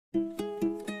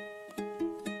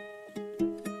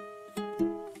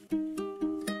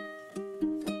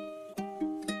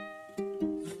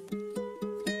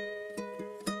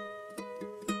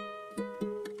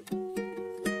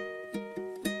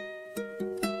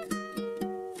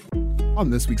On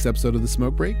this week's episode of The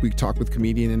Smoke Break, we talk with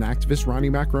comedian and activist Ronnie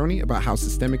Macaroni about how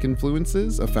systemic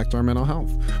influences affect our mental health.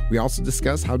 We also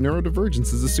discuss how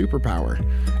neurodivergence is a superpower.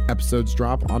 Episodes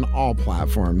drop on all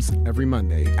platforms every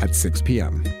Monday at 6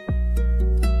 p.m.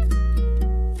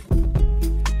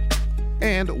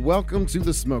 And welcome to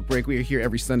The Smoke Break. We are here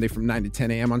every Sunday from 9 to 10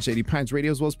 a.m. on Shady Pines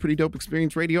Radio, as well as Pretty Dope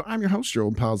Xperience Radio. I'm your host, your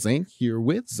old pal Zane, here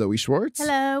with Zoe Schwartz.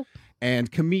 Hello.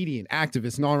 And comedian,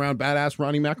 activist, and all-around badass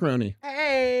Ronnie Macaroni.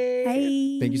 Hey.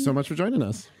 Hey. Thank you so much for joining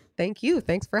us. Thank you.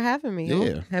 Thanks for having me. Yeah.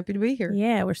 Oh, happy to be here.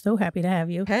 Yeah, we're so happy to have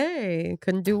you. Hey,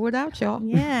 couldn't do without y'all.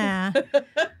 Yeah.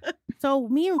 So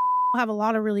me and have a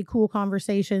lot of really cool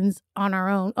conversations on our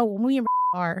own. Oh, me and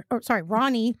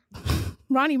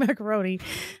Ronnie Macaroni.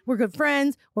 We're good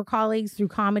friends. We're colleagues through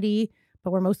comedy,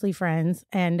 but we're mostly friends.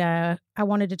 And I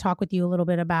wanted to talk with you a little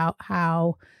bit about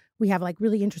how we have like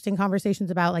really interesting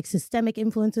conversations about like systemic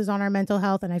influences on our mental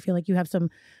health. And I feel like you have some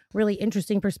really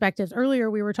interesting perspectives. Earlier,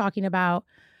 we were talking about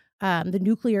the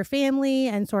nuclear family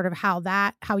and sort of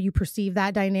how you perceive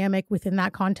that dynamic within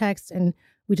that context. And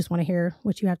we just want to hear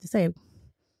what you have to say.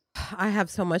 I have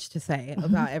so much to say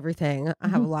about everything. I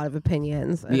have a lot of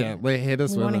opinions. Yeah, hit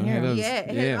us with it.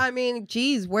 Yeah, I mean,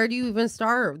 geez, where do you even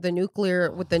start with the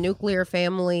nuclear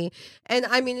family? And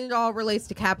I mean, it all relates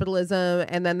to capitalism,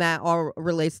 and then that all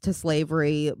relates to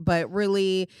slavery. But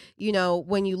really,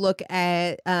 when you look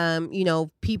at,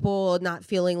 people not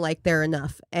feeling like they're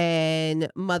enough,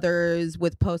 and mothers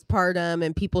with postpartum,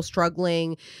 and people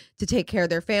struggling to take care of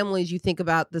their families, you think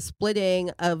about the splitting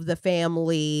of the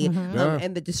family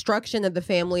and the destruction of the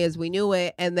family as we knew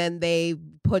it, and then they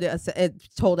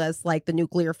told us like the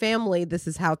nuclear family, this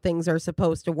is how things are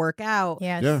supposed to work out.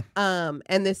 Yes. Yeah.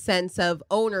 And this sense of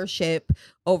ownership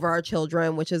over our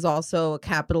children, which is also a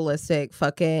capitalistic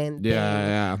fucking thing.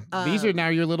 Yeah. These are now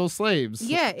your little slaves.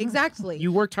 Yeah, exactly.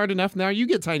 You worked hard enough, now you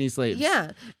get tiny slaves.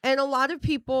 Yeah. And a lot of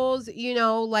people's,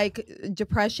 like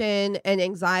depression and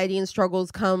anxiety and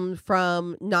struggles come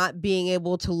from not being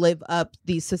able to live up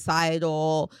these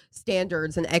societal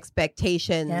standards and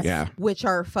expectations, Yes. which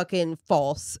are fucking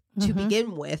false to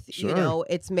begin with. Sure.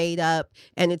 It's made up,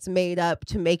 and it's made up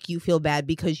to make you feel bad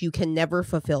because you can never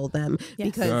fulfill them. Yes.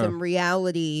 Because in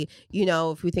reality,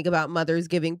 if we think about mothers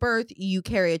giving birth, you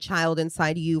carry a child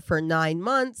inside of you for 9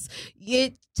 months.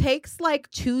 It takes like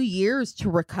 2 years to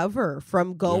recover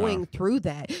from going through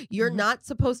that. You're not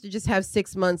supposed to just have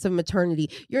 6 months of maternity.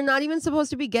 You're not even supposed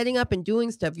to be getting up and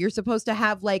doing stuff. You're supposed to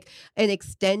have like an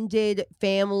extended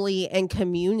family and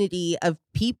community of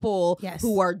people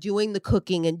who are doing the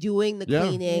cooking and doing the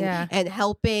cleaning and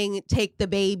helping take the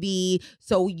baby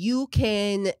so you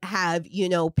can have,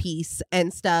 peace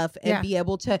and stuff and be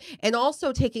able to, and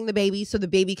also taking the baby so the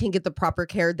baby can get the proper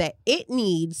care that it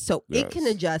needs so it can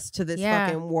adjust to this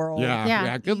fucking world.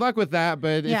 Yeah. Good luck with that,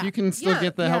 but if you can still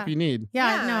get the help you need.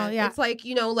 It's like,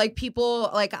 like people,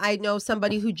 like I know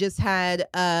somebody who just had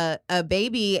a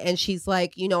baby, and she's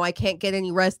like, I can't get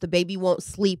any rest. The baby won't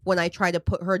sleep when I try to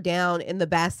put her down in the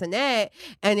bassinet.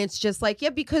 And it's just like,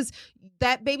 because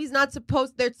that baby's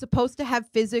they're supposed to have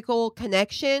physical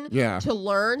connection to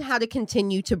learn how to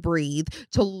continue to breathe,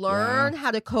 to learn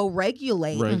how to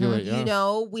co-regulate.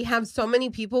 We have so many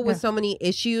people with so many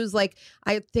issues. Like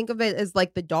I think of it as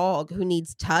like the dog who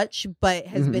needs touch but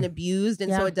has been abused,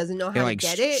 and so it doesn't know how to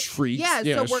get it. Shrieks.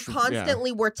 So we're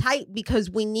constantly we're tight because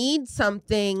we need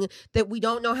something that we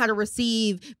don't know how to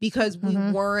receive because we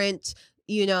weren't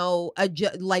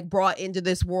like brought into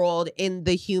this world in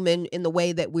the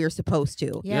way that we're supposed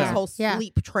to. This whole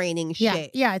sleep training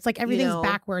shit. It's like everything's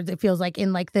backwards. It feels like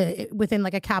in like within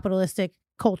like a capitalistic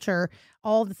culture,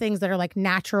 all the things that are like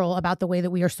natural about the way that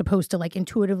we are supposed to like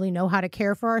intuitively know how to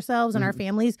care for ourselves and our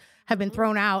families have been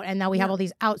thrown out, and now we have all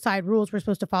these outside rules we're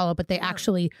supposed to follow, but they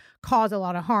actually cause a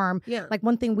lot of harm. Like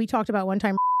one thing we talked about one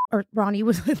time, or Ronnie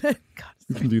was God,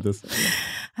 you can do this.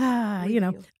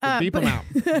 Beep them out.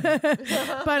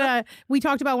 But we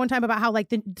talked about one time about how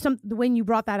like when you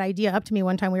brought that idea up to me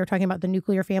one time, we were talking about the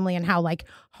nuclear family and how like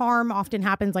harm often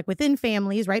happens like within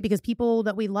families, right? Because people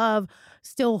that we love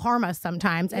still harm us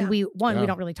sometimes. And we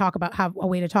don't really have a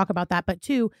way to talk about that. But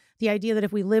two, the idea that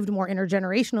if we lived more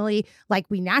intergenerationally, like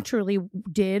we naturally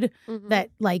did, that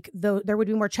like there would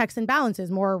be more checks and balances,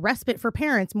 more respite for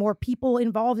parents, more people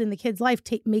involved in the kid's life,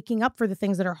 making up for the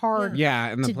things that are hard.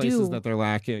 And the places that they're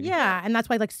lacking. lacking. Yeah, and that's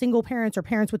why like single parents or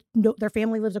parents with their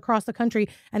family lives across the country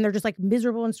and they're just like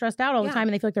miserable and stressed out all the time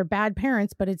and they feel like they're bad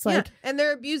parents, but it's like and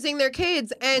they're abusing their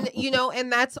kids and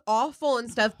and that's awful and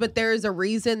stuff, but there's a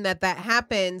reason that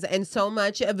happens, and so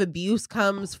much of abuse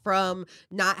comes from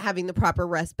not having the proper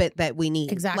respite that we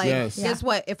need. Exactly. Like, guess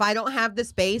what? If I don't have the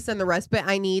space and the respite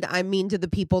I need, I mean to the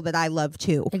people that I love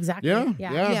too. Exactly.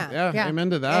 Yeah. Amen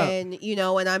to that. And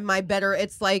and I'm my better.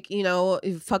 It's like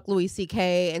fuck Louis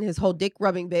C.K. and his whole dick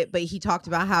rubbing bit, but he talked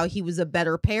about how he was a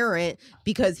better parent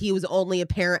because he was only a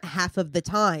parent half of the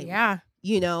time. Yeah.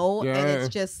 And it's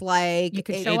just like you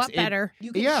can show up better.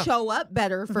 You can show up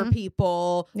better for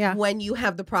people when you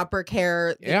have the proper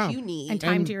care that you need and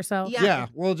time to yourself. Yeah.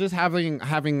 Well, just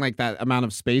having like that amount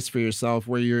of space for yourself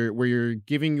where you're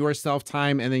giving yourself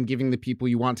time and then giving the people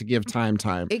you want to give time.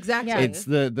 Exactly. It's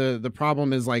the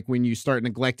problem is like when you start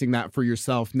neglecting that for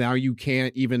yourself, now you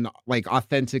can't even like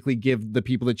authentically give the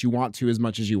people that you want to as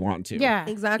much as you want to. Yeah.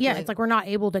 Exactly. Yeah. It's like we're not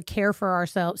able to care for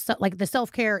ourselves. So, like the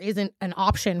self-care isn't an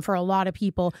option for a lot of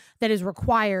people that is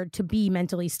required to be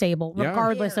mentally stable,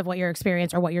 regardless of what your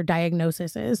experience or what your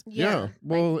diagnosis is. Yeah.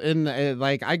 Well,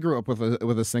 like I grew up with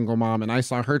a single mom, and I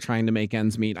saw her trying to make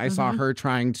ends meet. I saw her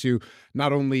trying to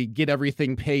not only get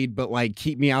everything paid, but like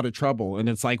keep me out of trouble. And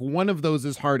it's like one of those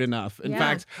is hard enough. In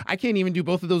fact, I can't even do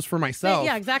both of those for myself.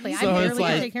 Yeah, exactly. So I barely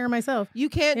can take care of myself. You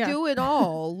can't do it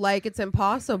all. Like it's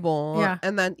impossible. Yeah.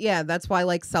 And then that's why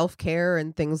like self-care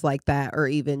and things like that are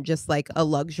even just like a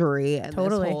luxury, and this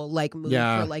whole like move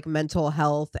for like mental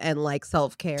health and like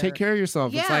self-care. Take care of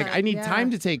yourself. It's like I need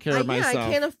time to take care of myself.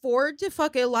 I can't afford to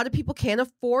a lot of people can't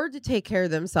afford to take care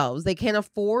of themselves. They can't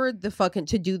afford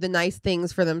to do the nice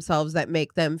things for themselves that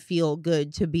make them feel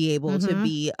good to be able to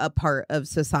be a part of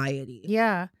society.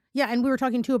 Yeah. Yeah. And we were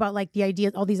talking too about like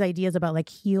all these ideas about like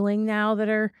healing now that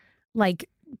are like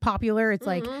popular. It's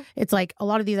like a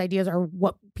lot of these ideas are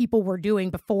what people were doing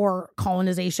before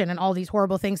colonization and all these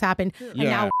horrible things happened. And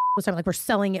now like we're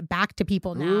selling it back to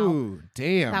people now. Ooh,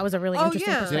 damn. That was a really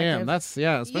interesting perspective. Damn, that's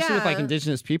especially with like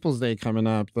Indigenous Peoples Day coming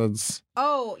up. That's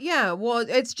well,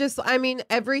 it's just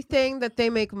everything that they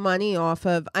make money off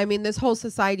of. this whole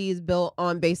society is built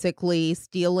on basically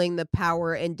stealing the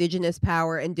indigenous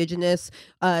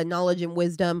knowledge and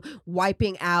wisdom,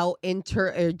 wiping out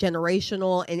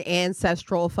intergenerational and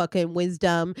ancestral fucking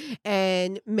wisdom,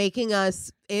 and making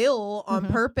us ill on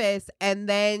purpose, and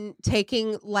then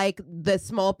taking like the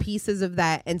small pieces of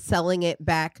that and selling it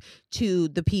back to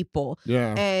the people.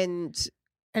 And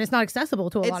it's not accessible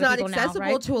to a lot of people now, right? It's not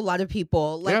accessible to a lot of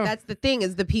people. Like, that's the thing,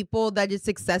 is the people that it's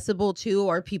accessible to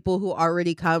are people who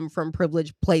already come from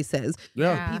privileged places.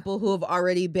 People who have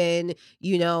already been,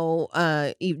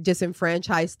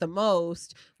 disenfranchised the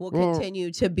most will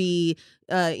continue to be,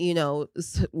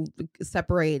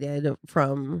 separated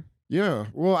from... Yeah.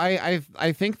 Well, I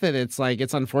think that it's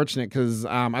unfortunate because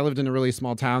I lived in a really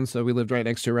small town, so we lived right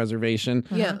next to a reservation.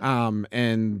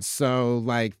 And so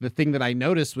like the thing that I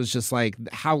noticed was just like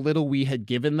how little we had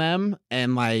given them,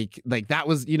 and like that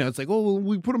was, it's like, oh, well,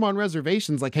 we put them on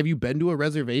reservations. Like, have you been to a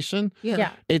reservation?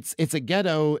 It's a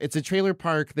ghetto. It's a trailer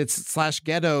park that's /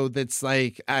 ghetto. That's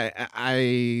like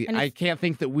I can't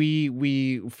think that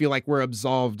we feel like we're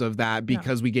absolved of that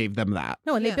because we gave them that.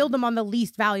 No, and they build them on the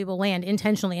least valuable land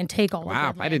intentionally and take all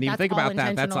wow, I didn't even think about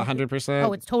that. That's 100%.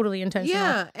 Oh, it's totally intentional.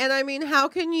 Yeah, and how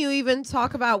can you even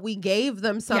talk about we gave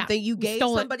them something? You gave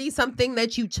somebody something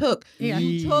that you took.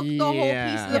 You took the whole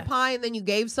piece of the pie, and then you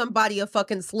gave somebody a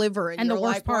fucking sliver, and you're the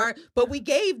worst part, but we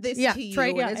gave this to you,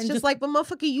 and it's just like, but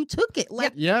motherfucker, you took it.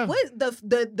 Like, what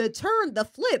the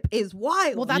flip is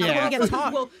wild. Well, that's how we get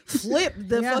taught. Will flip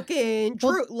the fucking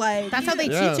truth. Like, that's how they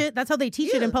teach it. That's how they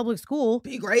teach it in public school.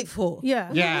 Be grateful.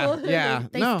 Yeah.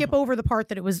 They skip over the part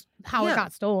that it was how it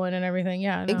got stolen and everything.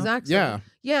 Exactly.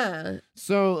 Yeah.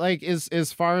 So like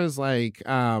as far as like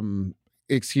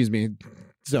excuse me,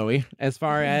 Zoe, as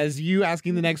far as you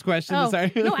asking the next question.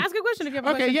 Sorry. No, ask a question if you have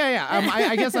a question.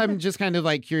 I guess I'm just kind of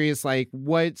like curious, like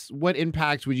what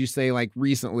impact would you say like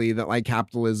recently that like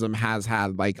capitalism has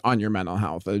had like on your mental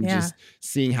health, and just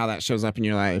seeing how that shows up in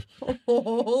your life?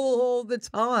 All the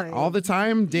time. All the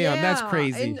time? Damn, that's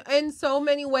crazy. In so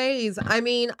many ways.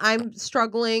 I'm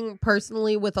struggling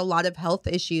personally with a lot of health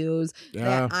issues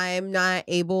that I'm not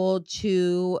able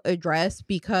to address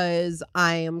because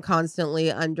I am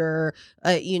constantly under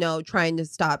trying to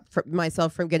stop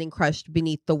myself from getting crushed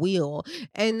beneath the wheel.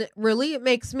 And really, it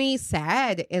makes me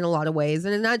sad in a lot of ways.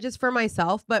 And not just for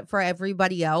myself, but for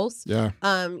everybody else.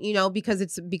 Because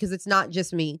it's not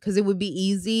just me. Because it would be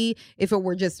easy if it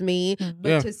were just me.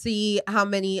 But to see how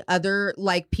many other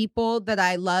like people that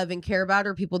I love and care about,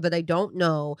 or people that I don't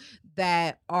know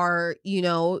that are,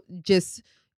 just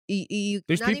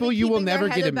There's not people even you will keeping their never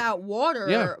head get about water,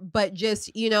 Yeah. but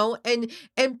just,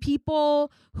 and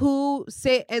people who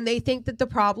say, and they think that the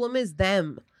problem is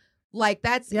them. Like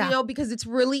that's, because it's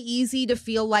really easy to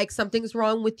feel like something's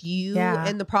wrong with you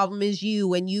and the problem is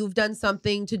you and you've done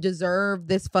something to deserve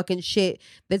this fucking shit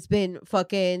that's been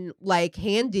fucking like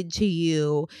handed to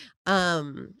you.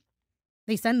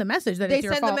 They send the message that it's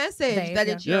your fault.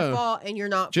 It's your fault and you're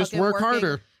not just fucking work working.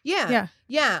 harder. Yeah.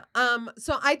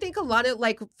 So I think a lot of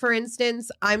like, for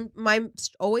instance, I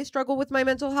always struggle with my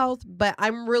mental health, but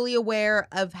I'm really aware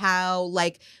of how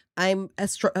like I'm a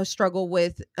struggle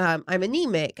with, I'm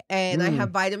anemic and I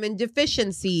have vitamin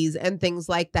deficiencies and things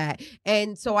like that.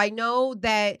 And so I know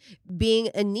that being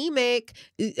anemic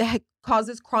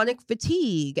causes chronic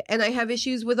fatigue, and I have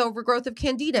issues with overgrowth of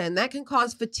candida, and that can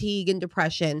cause fatigue and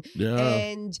depression.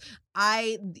 And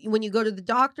when you go to the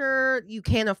doctor, you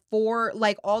can't afford,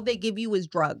 like, all they give you is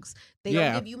drugs. They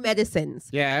don't give you medicines.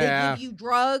 They give you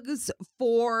drugs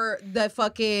for the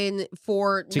fucking,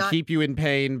 to keep you in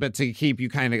pain, but to keep you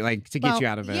kind of like, to get you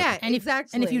out of it. Yeah,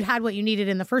 exactly. And if you'd had what you needed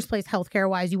in the first place, healthcare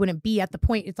wise, you wouldn't be at the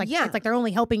point. It's like, it's like they're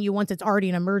only helping you once it's already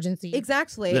an emergency.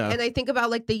 Exactly. And I think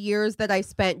about like the years that I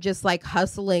spent just like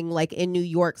hustling, like in New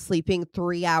York, sleeping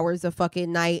 3 hours a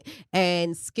fucking night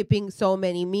and skipping so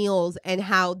many meals, and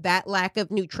how that lack of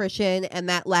nutrition and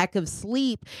that lack of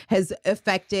sleep has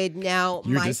affected now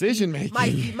your decision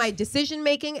making, my decision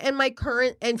making, and my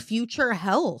current and future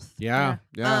health.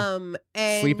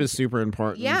 And sleep is super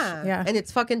important. And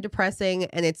it's fucking depressing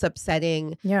and it's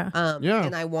upsetting.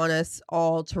 And I want us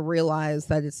all to realize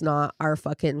that it's not our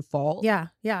fucking fault.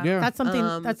 That's something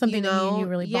that me and you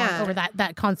really bond over,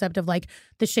 that concept of like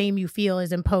the shame you feel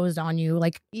is imposed on you,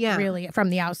 like really from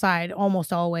the outside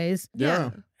almost always.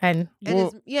 And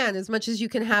as much as you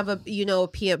can have a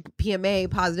PMA,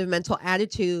 positive mental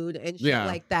attitude, and shit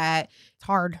like that, it's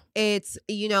hard. It's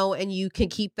and you can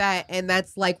keep that, and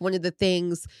that's like one of the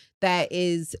things that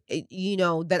is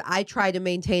that I try to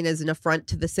maintain as an affront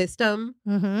to the system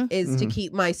is to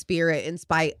keep my spirit in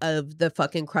spite of the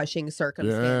fucking crushing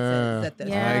circumstances that this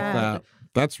I like that.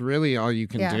 That's really all you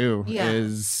can do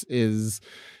is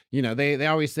they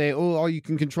always say, oh, all you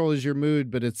can control is your mood,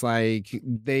 but it's like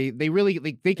they really,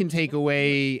 like, they can take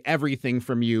away everything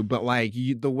from you, but like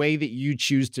the way that you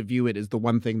choose to view it is the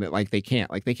one thing that like they can't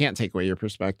take away your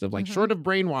perspective, like short of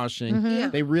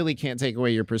brainwashing. They really can't take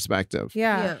away your perspective.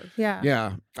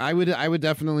 I would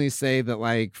definitely say that,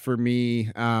 like, for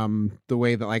me, the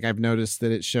way that like I've noticed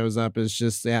that it shows up is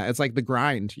just it's like the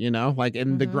grind, like,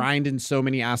 and the grind in so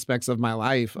many aspects of my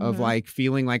life of like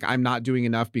feeling like I'm not doing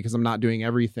enough because I'm not doing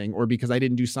everything, or because I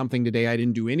didn't do something today, I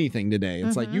didn't do anything today.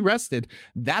 It's like, you rested.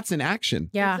 That's an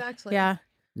action. Exactly.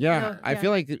 I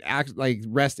feel like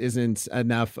rest isn't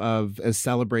enough of a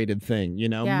celebrated thing.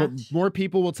 More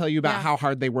people will tell you about how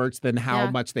hard they worked than how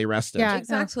much they rested.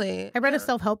 Exactly. I read a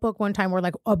self-help book one time where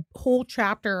like a whole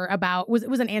chapter about it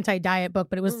was an anti-diet book,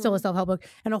 but it was still a self-help book,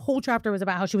 and a whole chapter was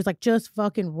about how she was like, just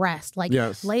fucking rest, like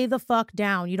lay the fuck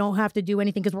down. You don't have to do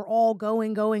anything because we're all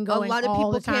going. A lot of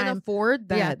people can't afford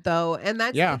that though, and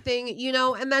that's the thing,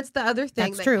 and that's the other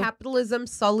thing, that capitalism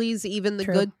sullies even the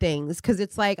good things, because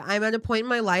it's like I'm at a point in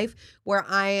my life where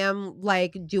I am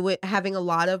like having a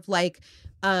lot of like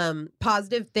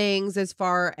positive things as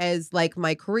far as like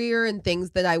my career and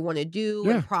things that I want to do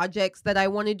and projects that I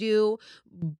want to do.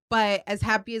 But as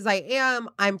happy as I am,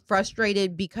 I'm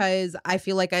frustrated because I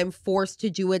feel like I'm forced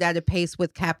to do it at a pace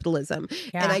with capitalism.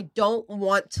 And I don't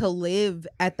want to live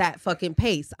at that fucking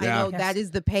pace. I know that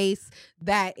is the pace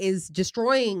that is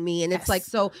destroying me. And it's like,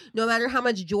 so no matter how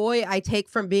much joy I take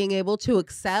from being able to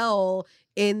excel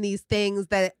in these things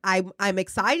that I'm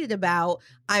excited about,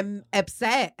 I'm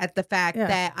upset at the fact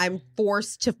that I'm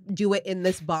forced to do it in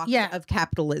this box of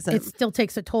capitalism. It still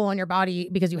takes a toll on your body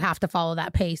because you have to follow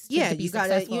that pace. You gotta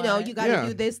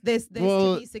do this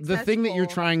well, to be successful. The thing that you're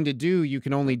trying to do, you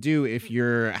can only do if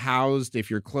you're housed,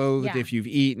 if you're clothed, if you've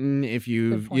eaten, if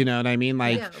you've, you know what I mean?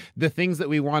 Like the things that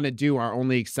we want to do are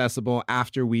only accessible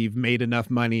after we've made enough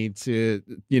money to,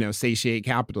 satiate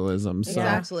capitalism. So,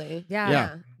 exactly.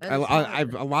 A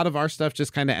lot of our stuff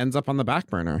just kind of ends up on the back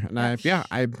burner, and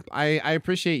I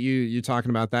appreciate you talking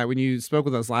about that. When you spoke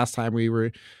with us last time, we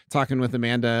were talking with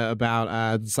Amanda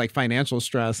about it's like financial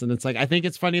stress, and it's like I think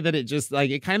it's funny that it just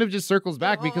like it kind of just circles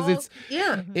back because it's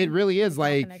it really is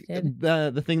like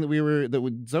the thing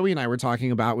that Zoe and I were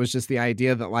talking about was just the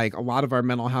idea that like a lot of our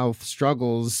mental health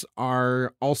struggles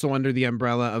are also under the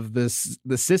umbrella of the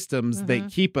systems that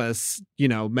keep us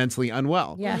mentally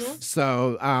unwell.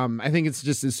 So I think it's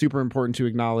just super important to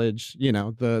acknowledge,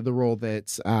 the role that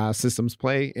systems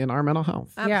play in our mental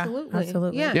health. Absolutely.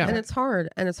 Absolutely. Yeah. And it's hard.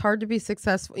 And it's hard to be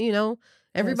successful,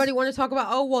 Everybody want to talk about,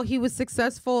 oh, well, he was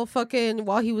successful fucking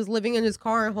while he was living in his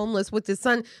car and homeless with his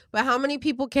son. But how many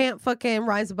people can't fucking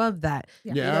rise above that?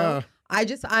 Yeah. You know?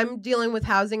 I'm dealing with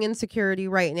housing insecurity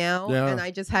right now. Yeah. And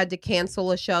I just had to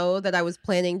cancel a show that I was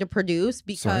planning to produce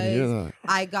because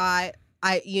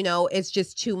it's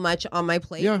just too much on my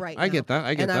plate right now. I get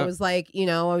that. And I was like,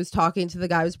 I was talking to the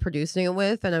guy I was producing it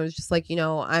with, and I was just like,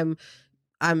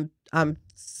 I'm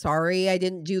sorry I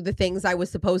didn't do the things I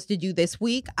was supposed to do this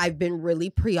week. I've been really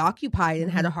preoccupied and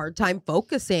had a hard time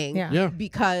focusing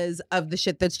because of the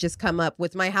shit that's just come up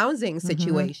with my housing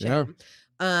situation. Yeah.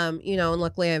 And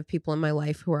luckily I have people in my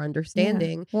life who are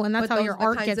understanding. Well, and that's how your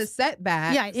art gets a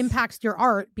setback. Yeah, it impacts your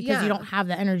art because you don't have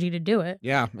the energy to do it.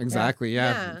 Yeah, exactly.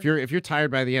 Yeah. If you're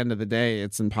tired by the end of the day,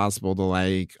 it's impossible to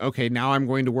like, okay, now I'm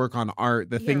going to work on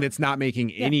art, the thing that's not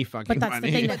making any fucking but that's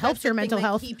money. The thing that helps your mental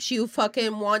health. Keeps you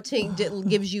fucking wanting,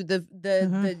 gives you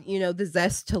the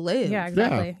zest to live. Yeah,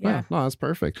 exactly. Yeah. No, that's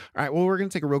perfect. All right, well, we're going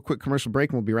to take a real quick commercial break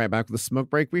and we'll be right back with a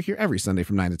smoke break. We're here every Sunday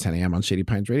from 9 to 10 a.m. on Shady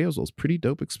Pines Radio, as well as Pretty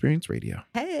Dope Xperience Radio.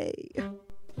 Hey.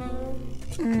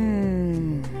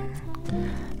 The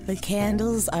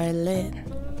candles are lit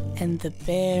and the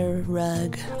bare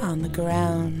rug on the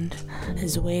ground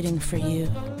is waiting for you.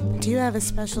 Do you have a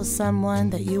special someone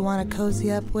that you want to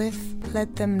cozy up with?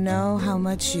 Let them know how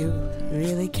much you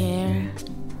really care.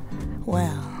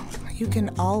 Well, you can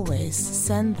always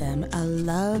send them a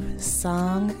love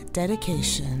song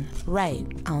dedication right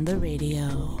on the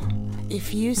radio.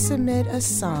 If you submit a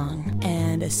song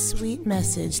and a sweet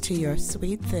message to your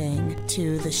sweet thing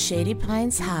to the Shady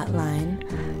Pines hotline,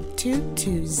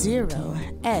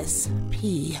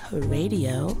 220-SP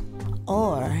Radio,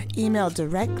 or email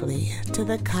directly to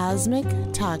the Cosmic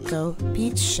Taco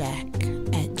Beach Shack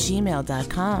at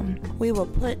gmail.com. We will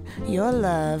put your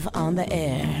love on the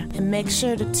air, and make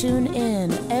sure to tune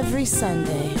in every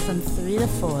Sunday from 3 to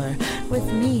 4 with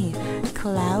me,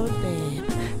 Cloud Babe,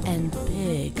 and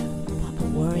Big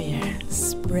Warrior.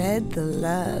 Spread the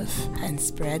love and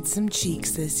spread some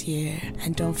cheeks this year.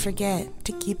 And don't forget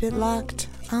to keep it locked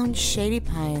on Shady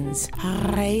Pines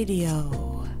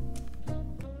Radio.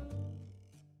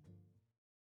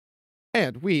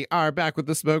 And we are back with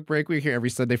the smoke break. We're here every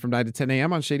Sunday from 9 to 10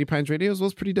 a.m. on Shady Pines Radio, as well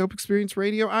as Pretty Dope Xperience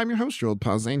Radio. I'm your host, Gerald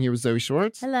Pausane, here with Zoe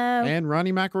Schwartz. Hello. And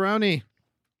Ronnie Macaroni.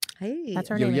 Hey. That's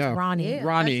her name. It's Ronnie. Yeah,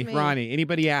 Ronnie.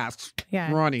 Anybody asks.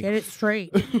 Yeah. Ronnie. Get it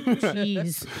straight.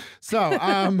 Jeez. So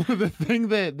the thing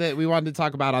that we wanted to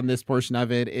talk about on this portion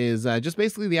of it is just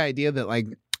basically the idea that, like,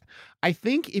 I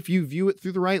think if you view it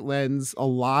through the right lens, a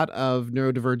lot of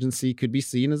neurodivergency could be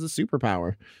seen as a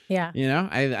superpower. Yeah.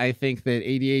 I think that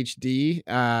ADHD,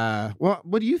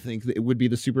 what do you think that would be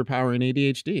the superpower in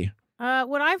ADHD?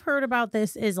 What I've heard about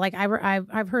this is, like,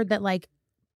 I've heard that, like,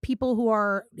 people who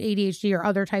are ADHD or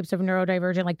other types of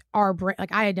neurodivergent, like our brain,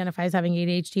 like I identify as having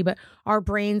ADHD, but our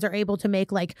brains are able to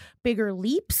make like bigger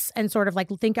leaps and sort of like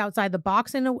think outside the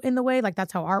box in the way, like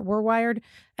that's how we're wired.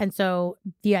 And so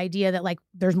the idea that like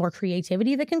there's more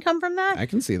creativity that can come from that. I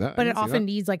can see that. But it often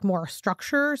needs like more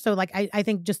structure. So like I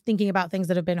think just thinking about things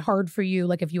that have been hard for you,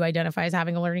 like if you identify as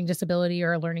having a learning disability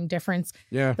or a learning difference,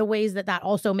 the ways that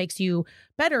also makes you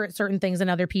better at certain things than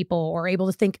other people, or able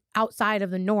to think outside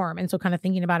of the norm. And so kind of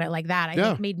thinking about it like that, I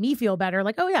think made me feel better.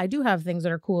 Like, oh yeah, I do have things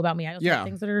that are cool about me. I also have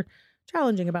things that are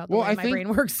challenging about the way my brain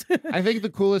works. I think the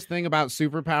coolest thing about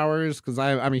superpowers, because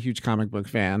I'm a huge comic book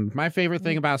fan, my favorite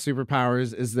thing about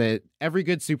superpowers is that every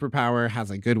good superpower has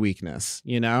a good weakness,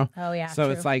 you know? Oh, yeah. So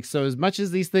it's like, so as much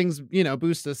as these things,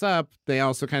 boost us up, they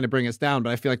also kind of bring us down. But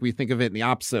I feel like we think of it in the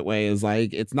opposite way, is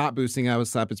like, it's not boosting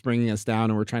us up, it's bringing us down,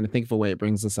 and we're trying to think of a way it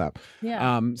brings us up.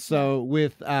 Yeah. So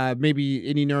with maybe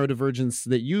any neurodivergence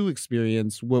that you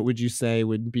experience, what would you say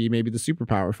would be maybe the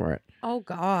superpower for it? Oh,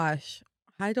 gosh.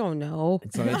 I don't know.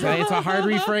 It's a hard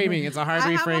reframing. It's a hard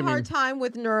reframing. I have a hard time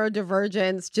with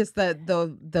neurodivergence, just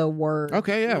the word.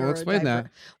 Okay, yeah, we'll explain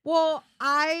that. Well,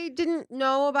 I didn't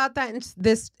know about that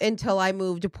until I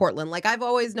moved to Portland. Like, I've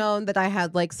always known that I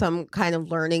had like some kind of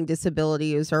learning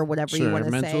disabilities or whatever you want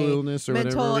to say. Mental illness or whatever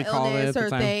we call it. Mental illness or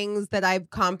things that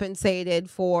I've compensated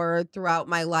for throughout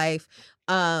my life.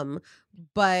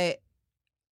 But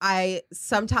I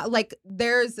sometimes like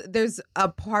there's a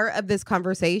part of this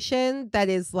conversation that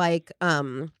is like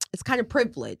it's kind of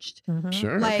privileged. Mm-hmm.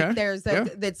 Sure. Like okay.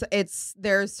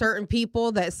 there's certain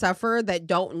people that suffer that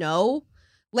don't know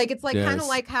Like, it's like kind of Yes.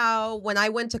 like how when I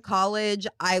went to college,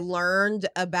 I learned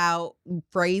about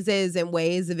phrases and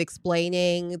ways of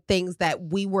explaining things that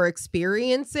we were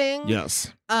experiencing.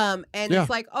 Yes. And Yeah. it's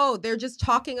like, oh, they're just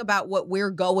talking about what we're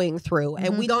going through.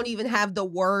 And we don't even have the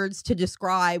words to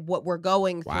describe what we're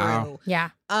going Wow. through.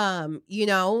 Yeah. You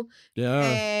know? Yeah.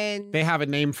 And They have a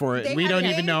name for it. They We have don't a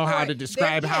even name know for how it. to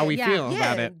describe how we yeah, feel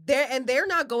about it. They're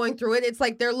not going through it. It's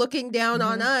like they're looking down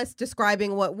on us,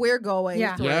 describing what we're going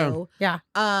Yeah. through. Yeah.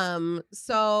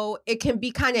 So it can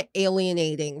be kind of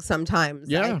alienating sometimes,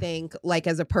 Yeah. I think, like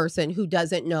as a person who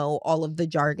doesn't know all of the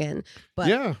jargon. But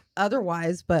Yeah.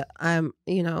 otherwise,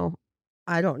 you know,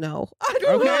 I don't know.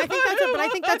 Okay. I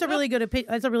think that's a really good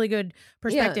that's a really good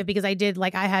perspective because I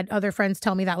had other friends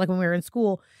tell me that like when we were in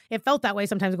school, it felt that way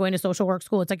sometimes going to social work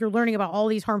school. It's like you're learning about all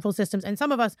these harmful systems, and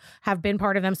some of us have been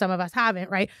part of them, some of us haven't,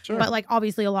 right? Sure. But like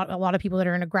obviously a lot of people that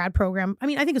are in a grad program. I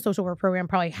mean, I think a social work program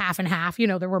probably half and half. You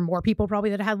know, there were more people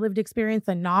probably that had lived experience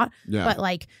than not. Yeah. But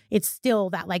like it's still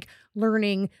that like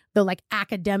learning the like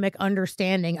academic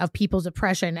understanding of people's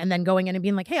oppression and then going in and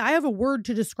being like, hey, I have a word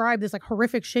to describe this like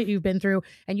horrific shit you've been through,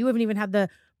 and you haven't even had the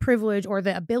privilege or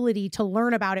the ability to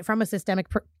learn about it from a systemic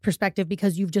perspective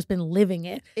because you've just been living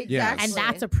it. Exactly. And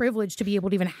that's a privilege to be able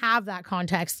to even have that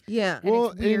context. Yeah. And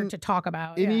Well, it's weird and- to talk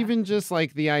about. And Yeah. even just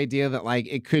like the idea that like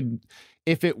it could,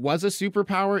 if it was a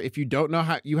superpower, if you don't know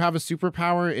how you have a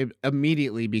superpower, it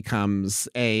immediately becomes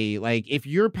a like, if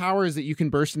your power is that you can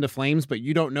burst into flames, but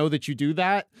you don't know that you do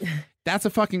that, that's a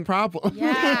fucking problem.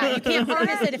 Yeah, you can't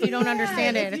harness it if you don't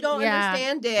understand it. If you don't Yeah,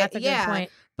 understand it. that's a good point.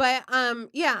 But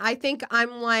I think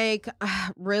I'm like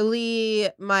really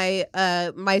my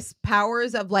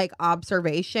powers of like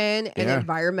observation and Yeah.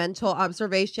 environmental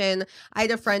observation. I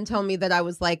had a friend tell me that I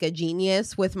was like a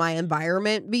genius with my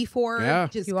environment before, Yeah.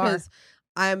 just You are. because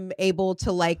I'm able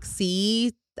to like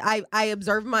see. I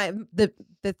observe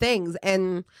the things,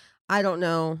 and I don't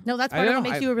know. No, that's I part of know, what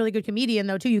makes I- you a really good comedian,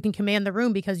 though, too. You can command the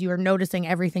room because you are noticing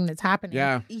everything that's happening.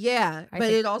 Yeah. Yeah, I but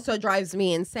think- it also drives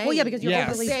me insane. Well, yeah, because you're Yes. At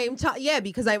the overly same time,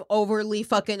 because I'm overly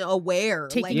fucking aware.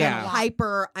 Taking Like Yeah.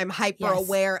 I'm hyper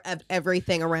aware of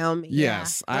everything around me.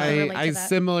 Yes, Yeah, I can relate I to that.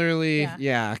 similarly,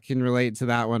 Yeah. can relate to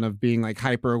that one of being like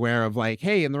hyper aware of like,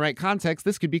 hey, in the right context,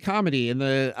 this could be comedy. In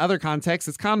the other context,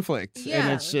 it's conflict, and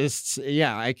Yeah. it's just,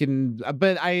 I can.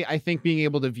 But I think being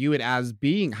able to view it as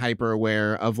being hyper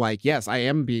aware of like, yes, I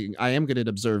am good at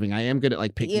observing. I am good at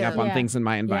like picking up on Yeah. things in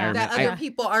my environment. That other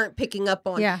people aren't picking up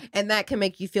on. Yeah. And that can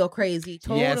make you feel crazy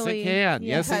too. Yes, it Totally. can.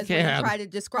 Yeah. Yes, it Because when you can. try to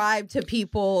describe to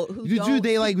people who Dude, don't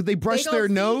they brush don't their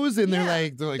see- nose and yeah.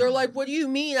 they're like, what do you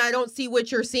mean I don't see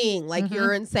what you're seeing? Like Mhm.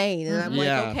 you're insane. And I'm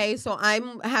Yeah. like, okay, so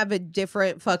have a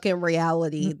different fucking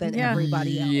reality than Yeah.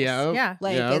 everybody else. Yeah.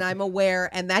 Like, Yep. and I'm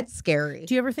aware, and that's scary.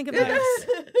 Do you ever think of that as,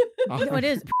 no, it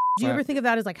is. Do you Sorry. ever think of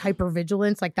that as like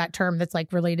hypervigilance, like that term that's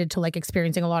like related to like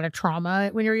experiencing a lot of trauma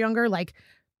when you're younger? Like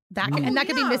that, and that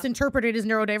could be yeah. misinterpreted as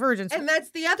neurodivergence. And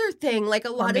that's the other thing. Like a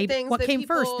lot of maybe things. what that came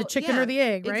first, the people- chicken yeah, or the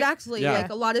egg, right? Exactly. Yeah. Like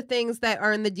a lot of things that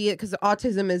are in the because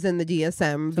autism is in the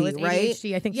DSM, So it's right?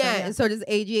 ADHD, I think. Yeah, so, yeah. and so does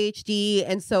ADHD,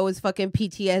 and so is fucking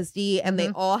PTSD, and they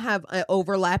all have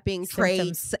overlapping Symptoms.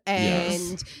 traits,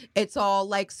 and it's all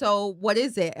like, so what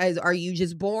is it? Are you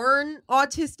just born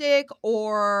autistic,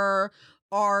 or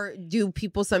do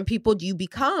some people do you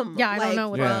become? Yeah, I don't like, know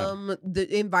what from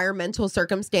the environmental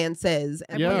circumstances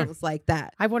and Yeah. things like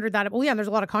that. I've wondered that. Well, yeah, and there's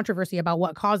a lot of controversy about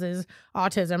what causes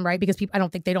autism, right? Because people, I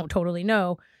don't think they don't totally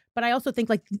know. But I also think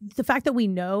like the fact that we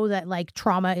know that like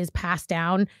trauma is passed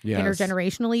down Yes.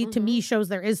 intergenerationally to me shows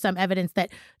there is some evidence that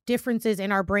differences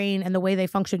in our brain and the way they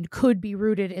function could be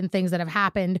rooted in things that have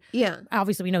happened. Yeah.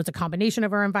 Obviously, we know it's a combination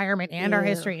of our environment and our Yeah.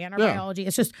 history and our Yeah. biology.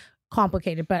 It's just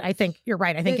complicated, but I think you're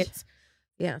right. I think it's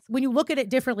Yeah. when you look at it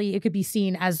differently, it could be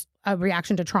seen as a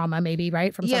reaction to trauma, maybe,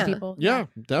 right? From Yeah. some people. Yeah,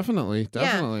 definitely.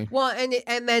 Yeah. Well,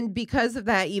 and then because of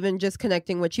that, even just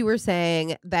connecting what you were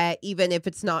saying, that even if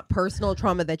it's not personal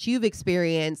trauma that you've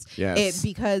experienced, Yes.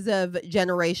 because of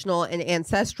generational and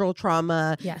ancestral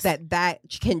trauma, Yes. that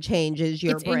can change as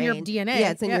your It's brain. in your DNA.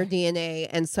 Yeah, it's in Yeah. your DNA,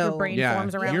 and so Your brain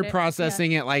forms around you're it.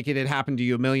 processing it like it had happened to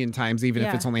you a million times, even if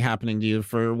Yeah. it's only happening to you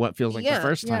for what feels like the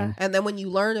first Yeah. time. And then when you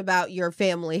learn about your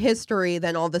family history,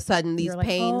 then all of a sudden these You're like,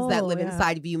 pains that oh, live yeah.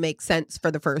 inside of you make sense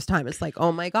for the first time. It's like,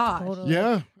 oh my gosh. Totally.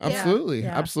 Yeah, absolutely.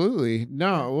 Yeah. Absolutely.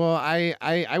 No, well,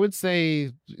 I would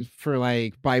say for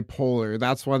like bipolar,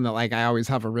 that's one that like I always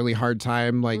have a really hard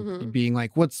time like being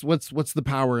like, what's the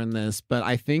power in this? But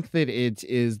I think that it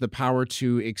is the power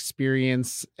to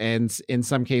experience and in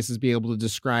some cases be able to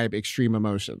describe extreme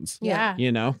emotions. Yeah.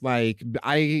 You know, like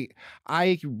I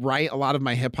write a lot of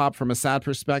my hip hop from a sad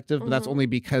perspective, but that's only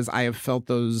because I have felt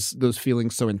those feelings feeling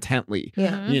so intently,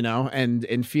 Yeah. you know,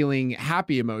 and feeling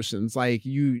happy emotions. Like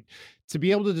to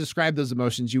be able to describe those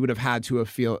emotions, you would have had to have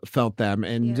felt them,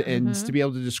 and to be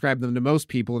able to describe them to most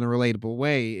people in a relatable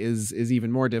way is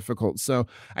even more difficult. So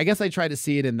I guess I try to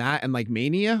see it in that, and like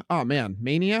Mania. Oh man,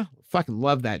 Mania. Fucking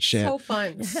love that shit. So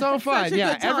fun. So fun. Such a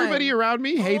yeah. good time. Everybody around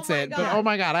me hates my it, God. but oh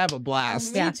my God, I have a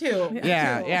blast. Me too. Me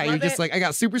Yeah. too. Yeah. You're Love just it. like, I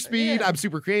got super speed. Yeah. I'm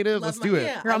super creative. Let's do it.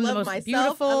 Yeah. You're I the love most myself.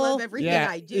 beautiful. I love everything Yeah.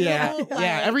 I do. Yeah. Like,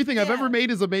 Yeah. Everything I've yeah. ever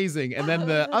made is amazing. And then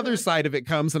the other side of it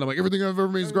comes and I'm like, everything I've ever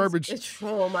made is garbage.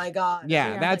 Oh my God.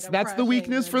 Yeah, that's the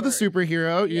weakness for the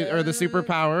superhero or the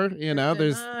superpower. You know,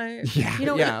 there's You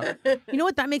know, yeah. You know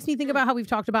what that makes me think about? How we've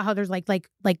talked about how there's like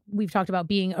we've talked about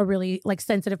being a really like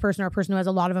sensitive person or a person who has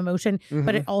a lot of emotion,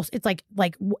 but it also it's like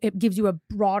it gives you a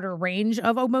broader range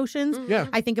of emotions. Yeah.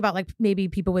 I think about like maybe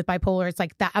people with bipolar. It's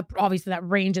like that. Obviously, that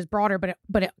range is broader,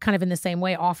 but it kind of in the same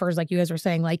way offers, like you guys were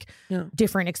saying, like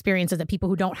different experiences that people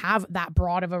who don't have that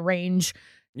broad of a range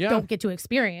don't get to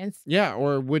experience. Yeah,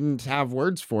 or wouldn't have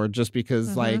words for it, just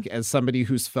because like as somebody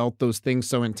who's felt those things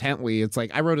so intently, it's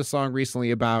like I wrote a song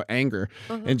recently about anger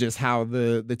and just how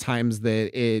the times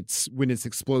that it's when it's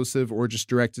explosive or just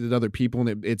directed at other people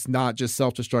and it's not just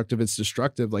self-destructive, it's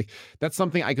destructive. Like that's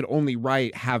something I could only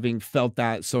write having felt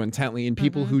that so intently. And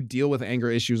people who deal with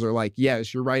anger issues are like,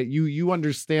 yes, you're right. You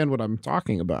understand what I'm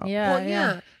talking about. Yeah, Well,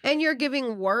 yeah. And you're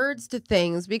giving words to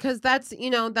things because that's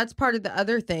part of the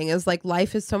other thing is like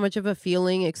life is so much of a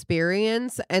feeling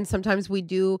experience. And sometimes we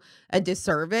do a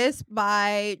disservice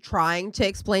by trying to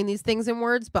explain these things in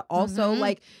words, but also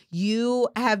like you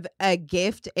have a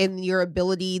gift in your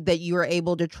ability that you are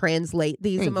able to translate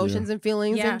these emotions and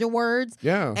feelings into words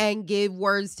and give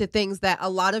words to things that a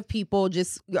lot of people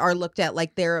just are looked at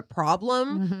like they're a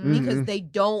problem because they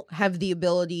don't have the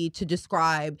ability to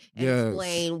describe and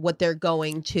explain what they're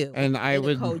going to. And I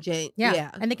would cogent,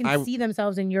 and they can see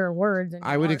themselves in your words. And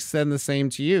I would extend the same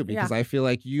to you because I feel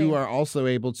like you are also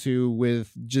able to,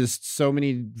 with just so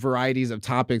many varieties of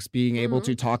topics, being able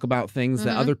to talk about things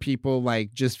that other people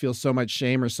like just feel so much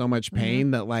shame or so much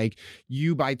pain that like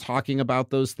you, by talking about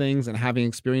those things and having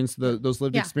experienced those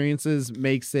lived experiences,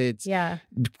 makes it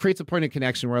creates a point of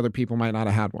connection where other people might not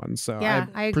have had one. So I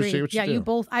agree. Appreciate what you do. You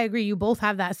both. I agree. You both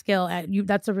have that skill.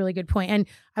 That's a really good point. And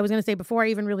I was going to say, before I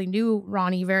even really knew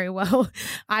Ronnie very well,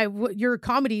 your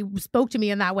comedy spoke to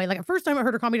me in that way. Like the first time I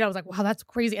heard her comedy, I was like, wow, that's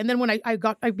crazy. And then when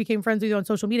I became friends with you on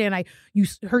social media and I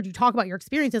heard you talk about your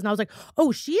experiences, and I was like,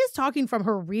 oh, she is talking from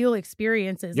her real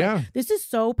experiences. Yeah. Like, this is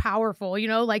so powerful, you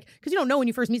know, like, because you don't know when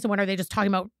you first meet someone, are they just talking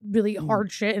about really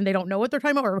hard shit and they don't know what they're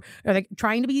talking about, or are they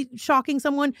trying to be shocking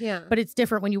someone? Yeah. But it's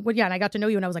different when and I got to know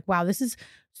you and I was like, wow, this is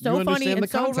so funny and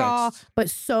so raw, but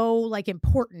so like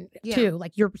important too.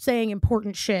 Like you're saying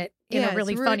important shit in a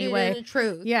really funny way. In the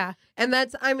truth. Yeah. And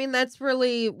that's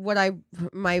really what I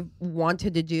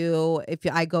wanted to do. If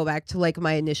I go back to like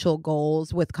my initial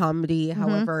goals with comedy,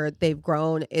 however they've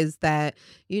grown, is that,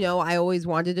 I always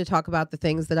wanted to talk about the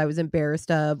things that I was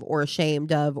embarrassed of or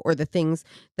ashamed of, or the things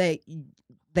that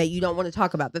you don't want to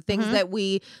talk about, the things that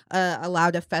we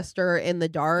allow to fester in the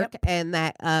dark and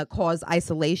that cause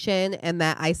isolation, and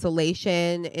that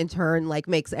isolation in turn like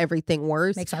makes everyking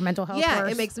worse, makes our mental health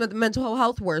worse. It makes the mental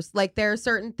health worse. Like there are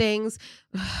certain things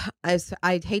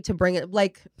I'd hate to bring it,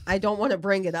 like I don't want to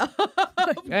bring it up.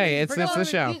 Hey, it's a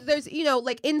show. There's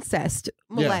like incest,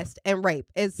 molest, and rape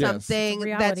is something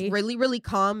that's really, really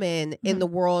common in the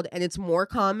world, and it's more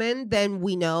common than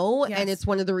we know. And it's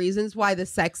one of the reasons why the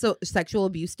sexual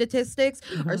abuse statistics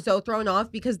are so thrown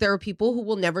off, because there are people who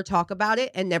will never talk about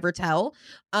it and never tell,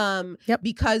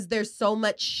 because there's so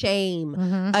much shame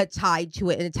tied to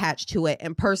it and attached to it,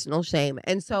 and personal shame.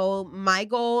 And so my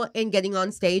goal in getting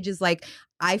on stage is like,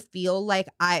 I feel like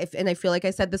I feel like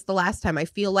I said this the last time, I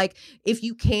feel like if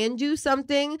you can do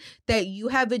something, that you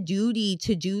have a duty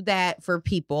to do that for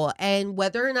people. And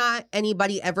whether or not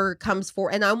anybody ever comes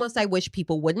for, and I wish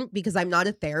people wouldn't, because I'm not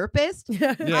a therapist. I'm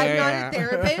not a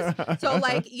therapist. So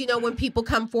like, when people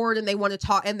come forward and they want to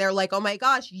talk and they're like, oh my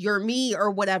gosh, you're me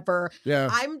or whatever. Yeah.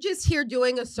 I'm just here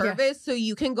doing a service so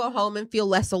you can go home and feel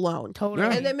less alone.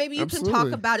 Totally. And then maybe you can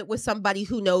talk about it with somebody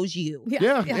who knows you.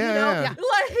 Yeah.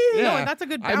 No, that's a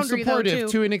good boundary. I'm supportive though,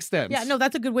 too. to an extent. Yeah, no,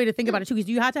 that's a good way to think about it too, because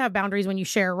you have to have boundaries when you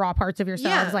share raw parts of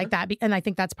yourselves like that. And I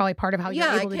think that's probably part of how you're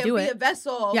able to do it. I can't be a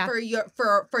vessel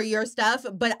for your stuff,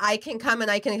 but I can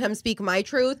come speak my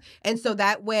truth. And so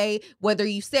that way, whether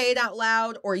you say it out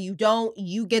loud or you don't,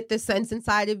 you get this sense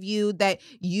inside of you that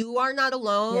you are not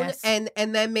alone. Yes. And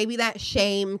then maybe that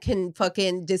shame can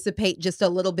fucking dissipate just a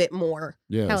little bit more.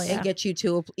 Yes. And get you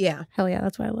to Hell yeah,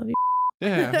 that's why I love you.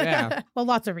 Yeah. Well,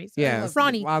 lots of reasons. Yeah.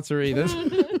 Ronnie. Lots of reasons.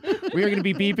 We are going to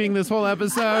be beeping this whole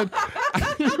episode.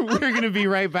 We're going to be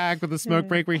right back with the smoke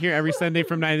break. We're here every Sunday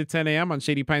from 9 to 10 a.m. on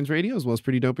Shady Pines Radio, as well as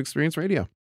Pretty Dope Xperience Radio.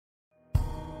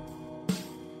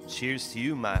 Cheers to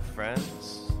you, my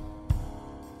friends.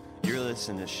 You're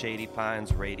listening to Shady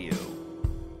Pines Radio.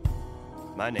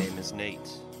 My name is Nate.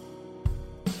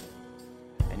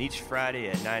 And each Friday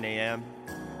at 9 a.m.,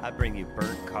 I bring you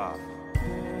burnt coffee.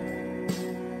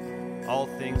 All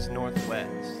things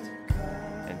Northwest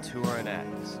and touring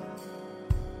acts.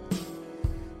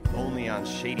 Only on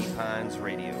Shady Pines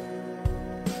Radio.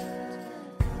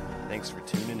 Thanks for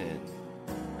tuning in.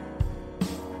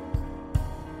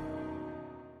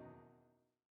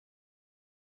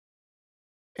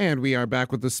 And we are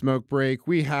back with the smoke break.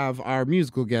 We have our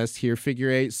musical guest here, Figure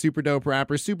 8, super dope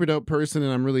rapper, super dope person,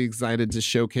 and I'm really excited to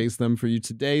showcase them for you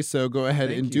today. So go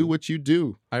ahead and do what you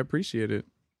do. I appreciate it.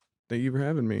 Thank you for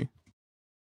having me.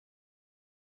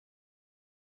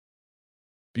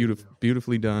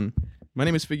 Beautifully done. My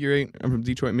name is Figure 8. I'm from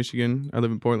Detroit, Michigan. I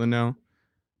live in Portland now.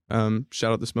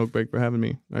 Shout out to Smoke Break for having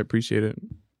me. I appreciate it.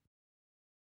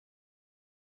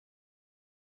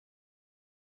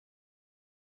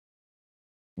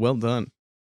 Well done.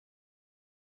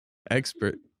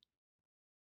 Expert.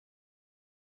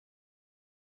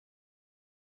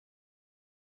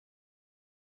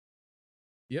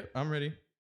 Yep, I'm ready.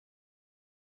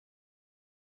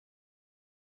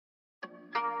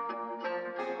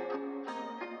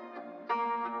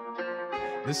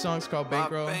 This song's called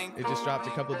Bankroll. It just dropped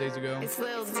a couple days ago. It's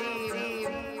Lil D.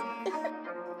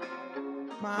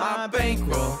 My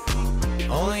bankroll,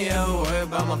 only ever worry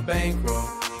about my bankroll.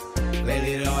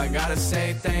 Lately though I gotta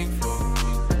say thankful.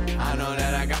 I know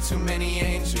that I got too many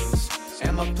angels,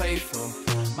 and my plate full.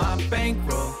 My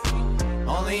bankroll,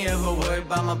 only ever worry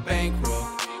about my bankroll.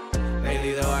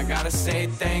 Lately though I gotta say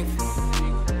thankful.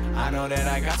 I know that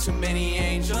I got too many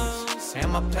angels,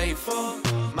 and my plate full.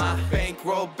 My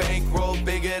bankroll,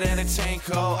 bigger than a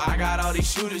tanko. I got all these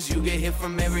shooters, you get hit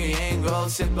from every angle.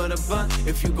 Simple the blunt,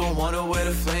 if you gon' wonder where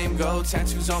the flame go.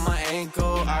 Tattoos on my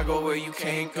ankle, I go where you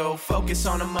can't go. Focus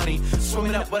on the money,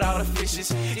 swimming up with all the fishes.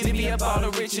 Divvy up all the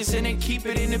riches and then keep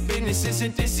it in the business.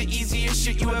 Isn't this the easiest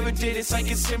shit you ever did? It's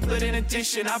like it's simpler than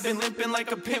addition. I've been limping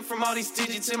like a pimp from all these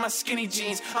digits in my skinny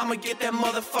jeans. I'ma get that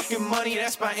motherfucking money,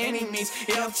 that's by any means.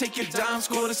 Yeah, I'll take your dimes,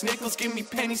 quarters, nickels, give me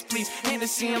pennies, please.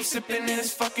 Hennessy, I'm sipping and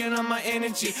it's fucking on my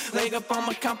energy. Leg up on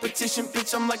my competition,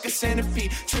 bitch, I'm like a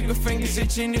centipede. Trigger fingers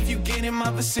itching if you get in my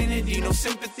vicinity. No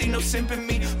sympathy, no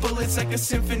sympathy. Bullets like a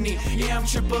symphony. Yeah, I'm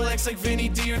triple X like Vinny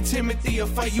D or Timothy. A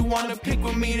fight you wanna pick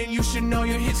with me, then you should know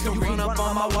your hits can run up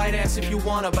on my white ass if you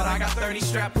wanna. But I got 30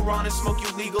 strapped around and smoke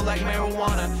you legal like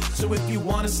marijuana. So if you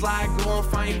wanna slide, go and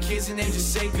find your kids and then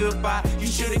just say goodbye. You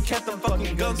should've kept them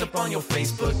fucking guns up on your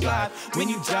Facebook Live. When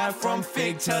you die from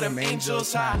Fig, tell them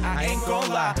angels hi. I ain't gon'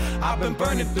 lie, I've been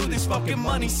burning through this fucking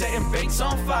money, setting banks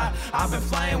on fire. I've been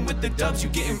flying with the dubs, you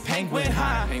getting penguin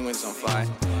high. Penguins on fire.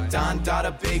 Don Dot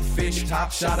a big fish,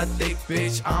 top shot a thick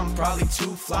bitch. I'm probably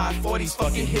too fly for these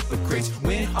fucking hypocrites.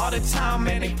 Win all the time,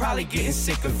 man, they probably getting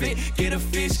sick of it. Get a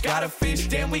fish, got a fish,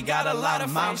 damn, we got a lot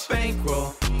of my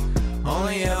bankroll.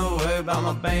 Only ever worry about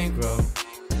my bankroll.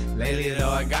 Lately though,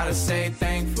 I gotta say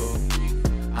thankful.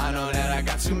 I know that I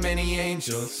got too many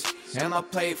angels, and my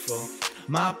plate full.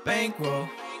 My bankroll.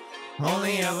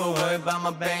 Only ever worry about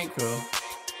my bankroll.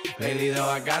 Lately though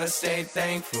I gotta stay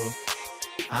thankful.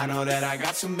 I know that I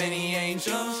got too many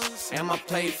angels, and my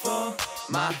plate full.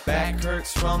 My back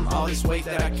hurts from all this weight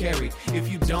that I carry.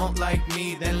 If you don't like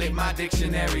me, then lick my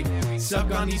dictionary.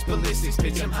 Suck on these ballistics,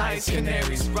 bitch, I'm high as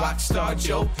canaries. Rockstar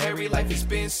Joe Perry, life has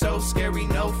been so scary.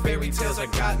 No fairy tales, I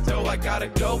got dough, I gotta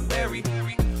go bury.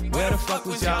 Where the fuck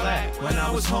was y'all at when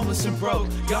I was homeless and broke?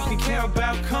 Y'all can care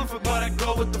about comfort, but I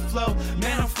go with the flow.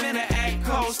 Man, I'm finna act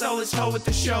cold, stole this hoe with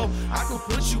the show. I could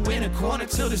put you in a corner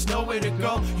till there's nowhere to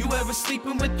go. You ever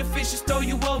sleeping with the fishes, throw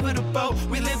you over the boat.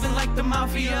 We living like the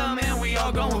mafia, man, we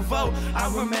all gon' vote. I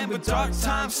remember dark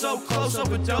times, so close,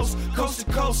 overdose. Coast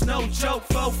to coast, no joke,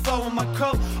 fofo on my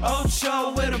coat.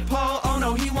 Ocho with a pole, oh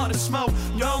no, he wanna smoke.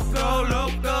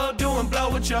 Loco, doing blow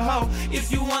with your hoe.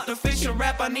 If you want the fish or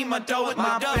rap, I need my dough with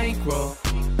my dough. Bankroll.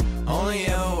 Only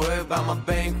ever worry about my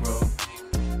bankroll.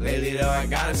 Lately though I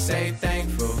gotta say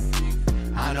thankful.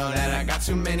 I know that I got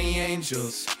too many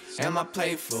angels, and my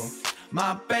plate full.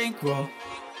 My bankroll.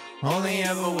 Only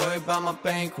ever worry about my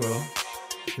bankroll.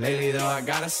 Lately though I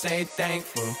gotta say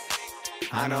thankful.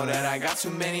 I know that I got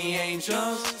too many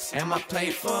angels, and my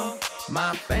plate full.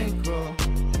 My bankroll.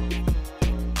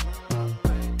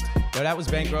 Yo, that was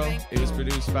Bankroll. It was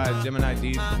produced by Gemini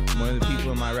D, one of the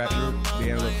people in my rap group,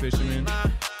 the Antelope Fisherman.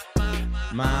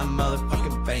 My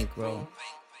motherfucking bankroll.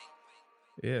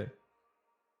 Yeah,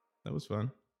 that was fun.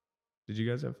 Did you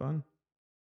guys have fun?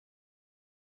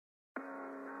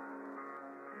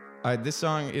 This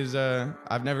song is,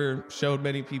 I've never showed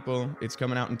many people. It's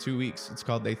coming out in 2 weeks. It's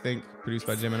called They Think, produced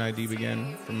by Gemini Deep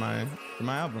again from my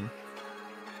album.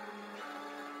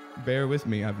 Bear with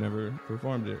me, I've never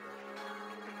performed it.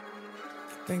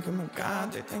 They think I'm a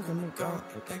god, they think I'm a goat,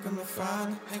 they think I'm a fraud,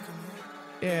 they think I'm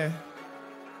a... Yeah.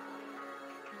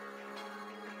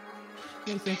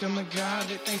 They think I'm a god,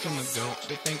 they think I'm a goat,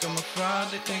 they think I'm a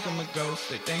fraud, they think I'm a ghost,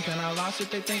 they think that I lost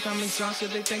it, they think I'm exhausted,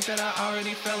 they think that I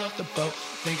already fell off the boat,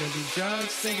 think I do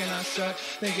drugs, thinking I suck,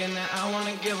 thinking that I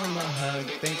wanna give them a hug,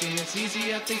 thinking it's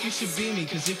easy, I think you should be me,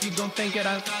 cause if you gon' think it,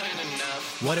 I've got it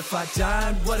enough. What if I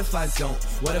died, what if I don't,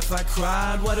 what if I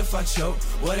cried, what if I choked,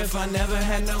 what if I never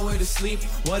had nowhere to sleep,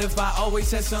 what if I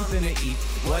always had something to eat,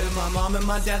 what if my mom and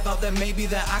my dad thought that maybe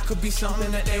that I could be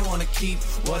something that they wanna keep,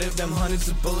 what if them hundreds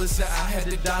of bullets that I had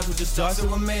to dodge with just darts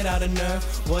that were made out of nerve,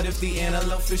 what if the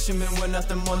antelope fishermen were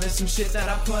nothing more than some shit that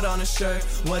I put on a shirt,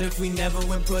 what if we never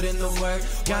went put in the work,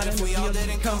 what if we all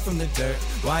didn't come from the dirt,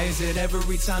 why is it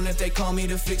every time that they call me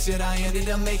to fix it I ended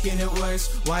up making it worse,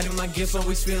 why do my gifts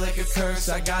always feel like a curse,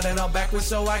 I got it all backwards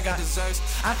so I got desserts,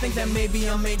 I think that maybe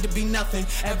I'm made to be nothing,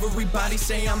 everybody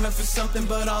say I'm meant for something,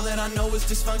 but all that I know is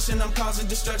dysfunction, I'm causing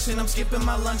destruction, I'm skipping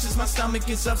my lunches, my stomach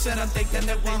is upset, I think that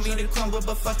they want me to crumble,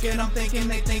 but fuck it, I'm thinking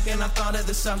they thinking I thought of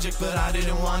the subject, but I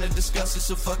didn't want to discuss it,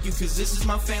 so fuck you, cause this is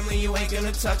my family, you ain't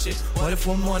gonna touch it, what if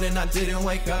one morning I didn't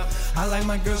wake up, I like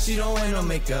my girl, she don't wear no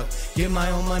makeup, get my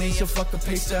own money, so fuck a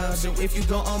pay stub, so if you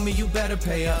gon' owe me, you better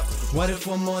pay up, what if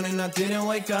one morning I didn't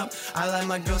wake up, I like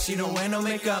my girl, she don't wear no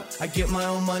makeup, I get my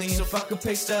own money, so fuck a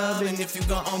pay stub, and if you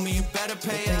gon' owe me, you better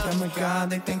pay up. They think I'm a god,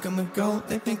 they think I'm a goat,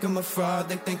 they think I'm a fraud,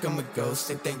 they think I'm a ghost,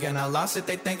 they thinking I lost it,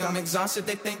 they think I'm exhausted,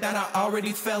 they think that I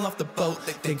already fell off the boat,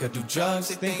 they think I do drugs,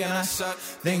 they thinking I suck,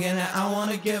 thinking that I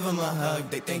wanna give them a hug,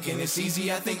 they thinking it's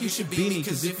easy, I think you should be me,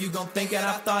 cause if you gon' think it,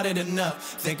 I've thought it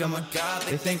enough, think I'm a god,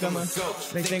 they think I'm a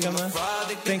goat, they think I'm a fraud,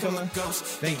 they think I'm a ghost,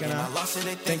 thinking I lost it,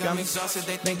 they think I'm exhausted,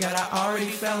 they think that I already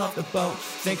fell off the boat,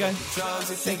 think I drugs,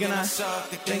 they thinking I suck,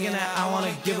 they thinking that I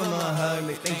wanna give them a hug,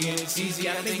 they thinking it's easy,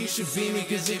 I think you should be me,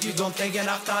 cause if you gon' think it,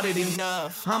 I've thought it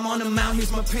enough, I'm on the mount,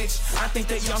 here's my pitch, I think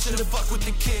that y'all should've fucked with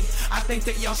the kid, I think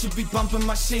that y'all should be bumping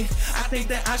my shit, I think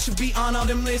that I should be on all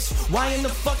them lists, why in the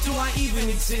fuck do I even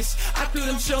exist, I threw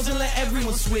them shows and let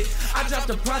everyone switch, I dropped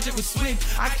a project with Swig,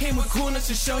 I came with coolness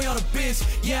to show y'all the biz,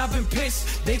 yeah I've been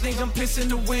pissed, they think I'm pissing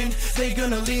the wind, they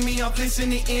gonna leave me off this in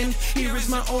the end, here is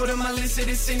my order, my list of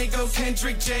this and it go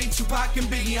Kendrick, J, Tupac and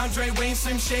Biggie, Andre, Wayne,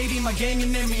 Slim Shady, my gang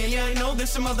and enemy, and yeah I know there's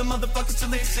some other motherfuckers to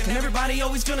listen, and everybody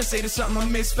always gonna say there's something I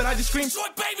miss, but I just scream, "Joy,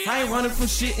 baby!" I ain't running from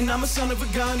shit, and I'm a son of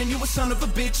a gun, and you a son of a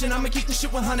bitch, and I'ma keep the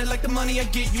shit 100 like the money I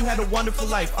get. You had a wonderful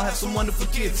life, I'll have some wonderful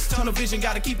kids. Tunnel vision,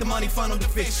 gotta keep the money funneled to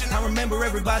fiction. I remember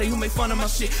everybody who made fun of my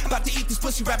shit. About to eat these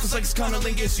pussy rappers like it's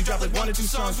cunnilingus. You drop like 1 or 2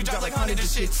 songs, we drop like hundreds of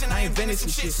shits, and I invented some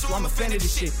shit, so I'm offended of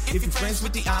shit. If you're friends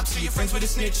with the ops, or you're friends with a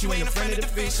snitch, you ain't a friend of the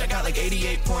fish. I got like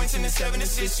 88 points and then 7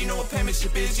 assists. You know what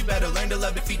penmanship is? You better learn to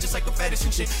love defeat just like a fetish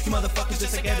and shit. You motherfuckers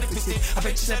just like Oedipus did. I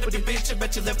bet you slept with your bitch, I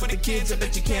bet you left with the kids. I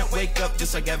bet you can't wake up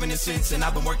just like Evan and Sins. And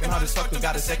I've been working hard as fuck, but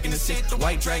got a second to sit. The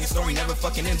white dragon story never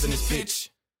fucking ends in this bitch.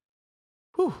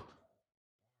 Whew.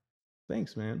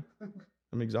 Thanks, man.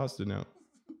 I'm exhausted now.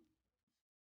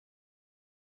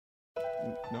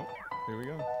 Nope. Here we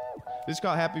go. This is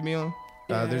called Happy Meal.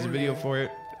 There's a video for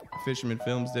it. Fisherman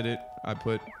Films did it. I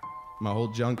put my whole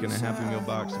junk in a Happy Meal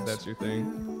box, if that's your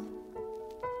thing.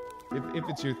 If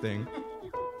it's your thing.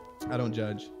 I don't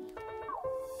judge.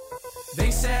 They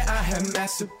said I had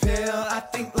mass appeal. I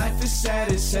think life is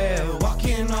sad as hell.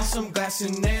 Walking on some glass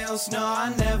and nails. No,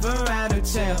 I never had a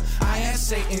tail. I had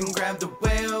Satan grab the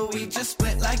whale. We just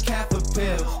split like half a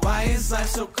pill. Why is life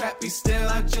so crappy still?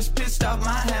 I just pissed off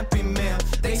my Happy Meal.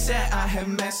 They said I had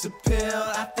mass appeal.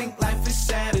 I think life is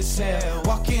sad as hell.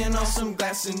 Walking on some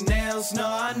glass and nails. No,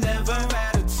 I never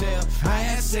had a tail. I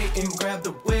had Satan grab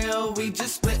the wheel. We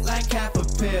just split like half a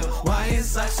pill. Why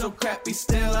is life so crappy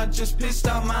still? I just pissed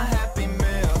off my Happy Meal.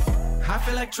 I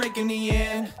feel like Drake in the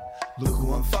end. Look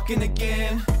who I'm fucking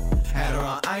again. Had her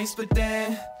on ice, but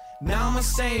then now I'm a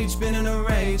sage, been in a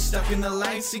rage, stuck in the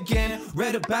lights again.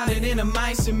 Read about it in a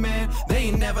mice and man. They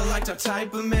ain't never liked our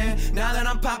type of man. Now that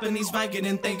I'm popping these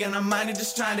Vicodin, thinking I might have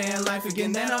just tried to end life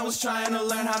again. Then I was trying to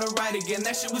learn how to write again.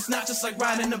 That shit was not just like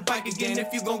riding a bike again.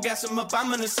 If you gon' gas him up,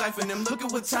 I'm gonna siphon him. Look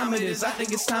at what time it is, I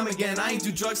think it's time again. I ain't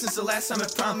do drugs since the last time I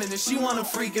promised. If she want a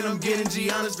freak and I'm getting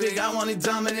Gianna's big, I wanted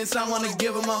dominance, I wanna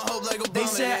give him a hope like Obama. They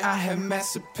said I had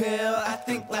mass appeal. I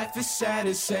think life is sad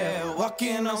as hell.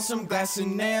 Walking on some glass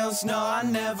and nails. nails. No, I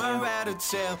never had a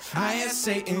tail. I had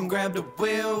Satan grab the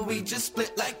wheel. We just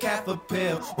split like half a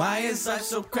pill. Why is life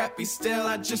so crappy still?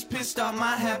 I just pissed off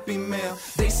my Happy Meal.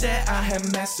 They said I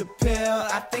had mass appeal.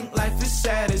 I think life is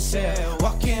sad as hell.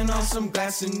 Walking on some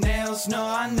glass and nails. No,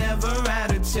 I never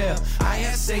had a tail. I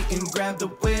had Satan grab the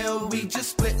wheel. We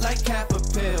just split like half a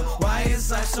pill. Why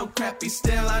is life so crappy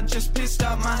still? I just pissed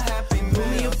off my Happy Meal. Pull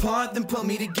me apart, then put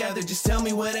me together. Just tell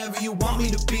me whatever you want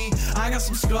me to be. I got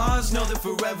some scars, know that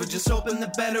forever. Just hoping the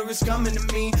better is coming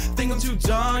to me. Think I'm too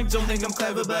dark, don't think I'm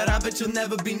clever, but I bet you'll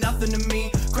never be nothing to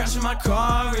me. Crashing my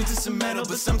car into some metal,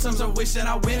 but sometimes I wish that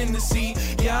I went in the sea.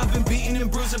 Yeah, I've been beaten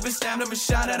and bruised, I've been stabbed, I've been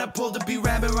shot at. I pulled a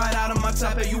B-rabbit right out of my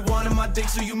top hat. You wanted my dick,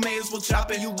 so you may as well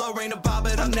chop it. You Lorraine a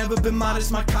bobbit. I've never been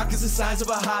modest, my cock is the size of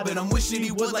a hobbit. I'm wishing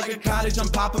he would like a cottage. I'm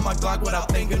popping my Glock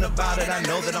without thinking about it. I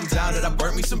know that I'm doubted. I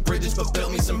burnt me some bridges, but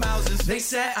built me some houses. They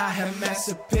said I had mass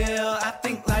appeal. I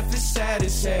think life is sad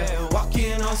as hell.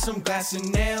 Walking on some glass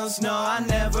and nails. No, I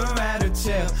never had a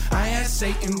tail. I had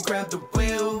Satan grab the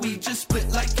wheel. We just split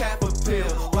like half a pill.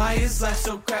 Why is life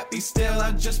so crappy still?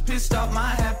 I just pissed off my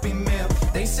Happy Meal.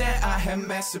 They said I had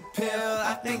mass appeal.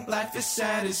 I think life is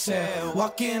sad as hell.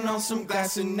 Walking on some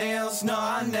glass and nails. No,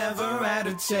 I never had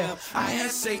a tail. I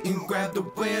had Satan grab the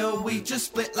wheel. We just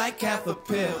split like half a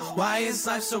pill. Why is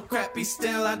life so crappy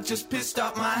still? I just pissed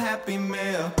off my Happy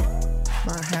Meal.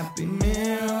 My Happy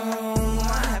Meal.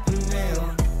 My Happy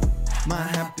Meal. My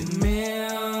Happy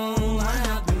Meal. My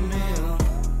Happy Meal.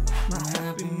 My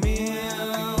Happy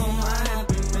Meal. My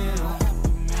Happy Meal.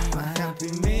 My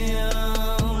Happy Meal.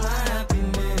 My Happy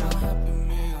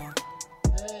Meal.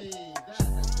 Hey,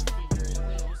 that's Xperience.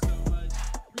 Thank you so much.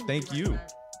 Thank you.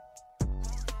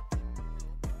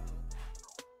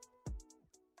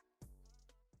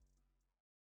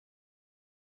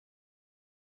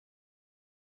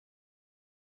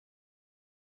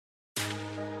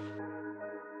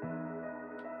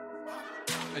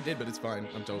 I did, but it's fine.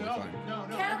 I'm totally fine. No,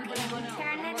 everybody run out.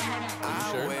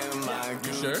 I sure? wear my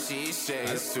sure? Gucci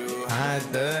shades to hide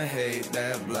the hate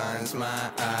that blinds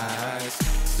my eyes.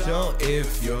 So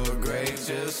if you're great,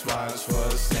 just watch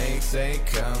for snakes, they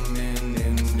coming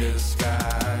in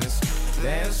disguise.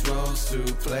 There's roles to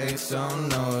play, so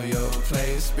know your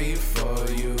place before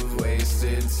you've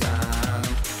wasted time.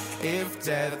 If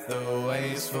death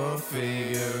awaits for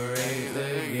figure eight,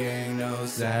 the gang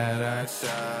knows that I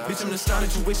tried. Bitch, I'm the star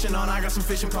that you wishing on. I got some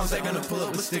fishing ponds, they gonna pull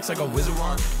up with sticks like a wizard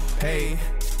wand. Hey,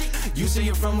 you say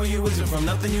you're from where you isn't from.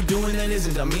 Nothing you doing that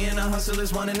isn't done. Me and a hustle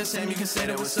is one and the same. You can say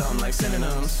that with something like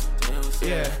synonyms.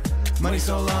 Yeah, money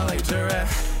so long like a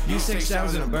giraffe. You take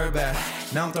showers in a bird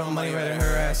bath. Now I'm throwing money right at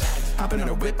her ass. Hopping in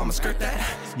her whip, I'ma skirt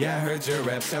that. Yeah, I heard your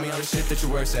raps. Tell me all the shit that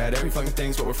you're worse at. Every fucking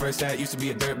thing's what we're first at. Used to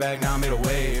be a dirtbag, now I made a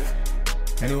wave.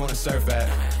 And you wanna surf at?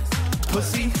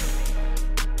 Pussy,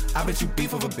 I bet you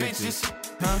beef over bitches.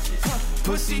 Huh?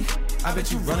 Pussy, I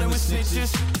bet you running with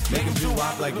snitches. Make him do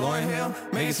wop like Lauryn Hill.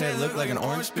 Make his head look like an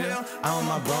orange peel. I want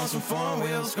my bro on some foreign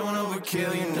wheels. Going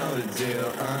overkill, you know the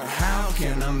deal. How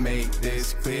can I make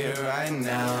this clear right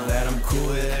now? That I'm cool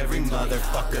with every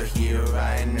motherfucker here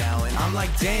right now. And I'm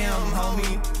like, damn,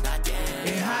 homie.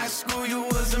 In high school, you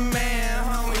was a man,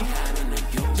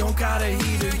 homie. Don't got a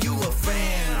heater, you a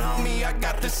fan, homie. I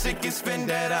got the sickest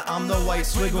vendetta. I'm the white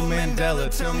swiggle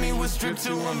Mandela. Tell me what's drip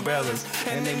to umbrellas.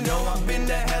 And they know I've been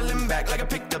to hell and back like I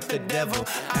picked up the devil.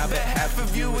 I bet half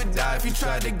of you would die if you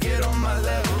tried to get on my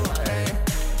level. Hey,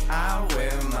 I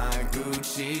wear my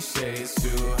Gucci shades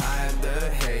to hide the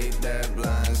hate that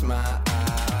blinds my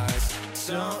eyes.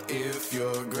 So if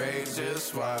you're great,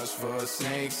 just watch for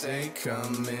snakes, they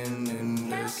coming in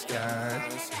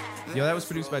disguise. Yo, that was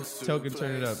produced by Token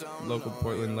Turn It Up, local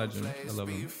Portland legend. I love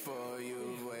him.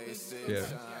 Yeah.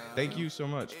 Thank you so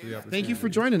much for the opportunity. Thank you for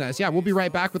joining us. Yeah, we'll be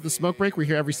right back with the smoke break. We're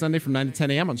here every Sunday from 9 to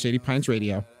 10 a.m. on Shady Pines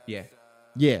Radio. Yeah.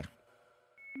 Yeah.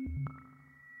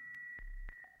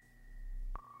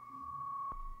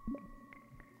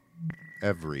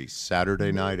 Every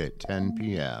Saturday night at 10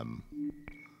 p.m.,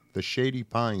 the Shady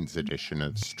Pines edition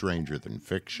of Stranger Than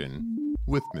Fiction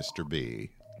with Mr.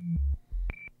 B.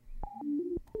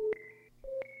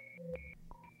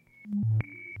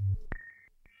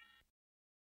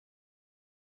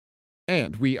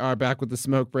 And we are back with the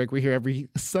smoke break. We're here every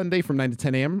Sunday from 9 to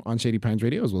 10 a.m. on Shady Pines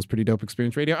Radio, as well as Pretty Dope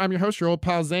Xperience Radio. I'm your host, your old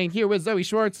pal Zane, here with Zoe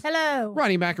Schwartz. Hello.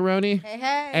 Ronnie Macaroni. Hey,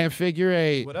 hey. And Figure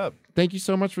Eight. What up? Thank you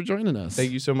so much for joining us.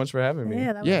 Thank you so much for having me.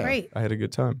 Yeah, that was great. I had a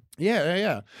good time.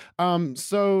 Yeah.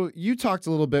 So you talked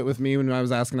a little bit with me when I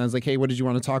was asking. I was like, hey, what did you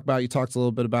want to talk about? You talked a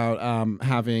little bit about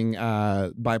having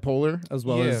bipolar as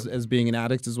well as being an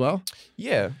addict as well.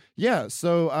 Yeah. Yeah.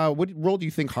 So what role do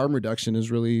you think harm reduction has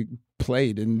really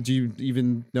played? And do you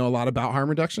even know a lot about harm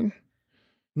reduction?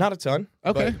 Not a ton.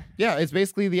 Okay. but- Yeah, it's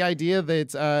basically the idea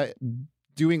that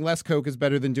doing less coke is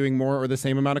better than doing more or the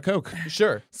same amount of coke.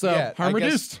 Sure. So, yeah, harm I guess-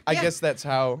 reduced. I guess that's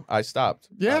how I stopped.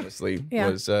 Yeah. Honestly, Yeah.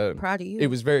 was Proud of you. it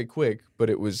was very quick, but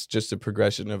it was just a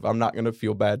progression of I'm not gonna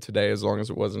feel bad today as long as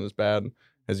it wasn't as bad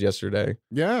as yesterday,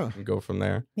 Yeah. and go from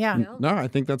there. Yeah. Yeah. No, I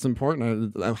think that's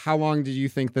important. How long did you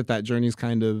think that journey's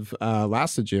kind of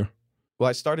lasted you? Well,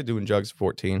 I started doing drugs at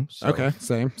 14. So, Okay,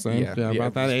 same. Yeah, Yeah,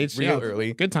 about that age. real Yeah.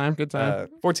 early. Good time.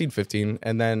 14, 15.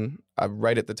 And then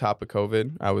right at the top of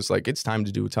COVID, I was like, it's time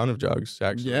to do a ton of drugs,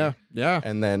 actually. Yeah.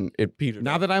 And then it petered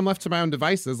Now out. that I'm left to my own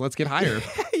devices, let's get higher.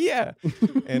 Yeah.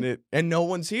 and no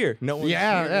one's here. No one's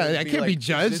Yeah, here yeah, to I be can't be like, "Is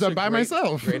judged. this I'm a by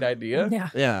myself." Great idea. Yeah.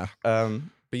 Yeah.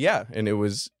 But yeah, and it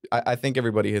was, I think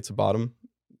everybody hits a bottom.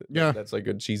 Yeah. That's like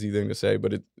a cheesy thing to say,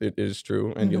 but it is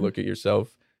true. And you Mhm. look at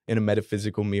yourself in a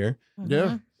metaphysical mirror,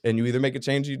 Yeah. and you either make a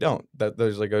change or you don't. That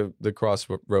there's like the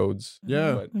crossroads.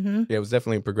 Yeah. But Mm-hmm. yeah, it was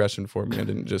definitely a progression for me. I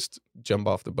didn't just jump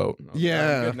off the boat. I was like,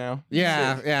 Yeah. I'm good now.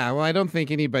 Yeah. Well, I don't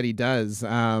think anybody does.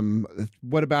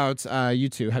 What about you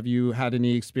two? Have you had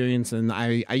any experience? And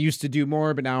I used to do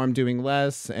more, but now I'm doing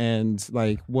less. And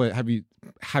like, what have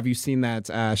you seen that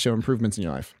show improvements in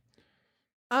your life?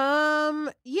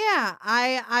 Yeah,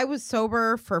 I was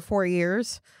sober for 4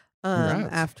 years.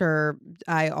 Congrats. After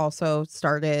I also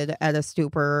started at a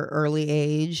super early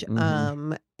age.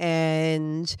 Mhm.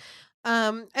 And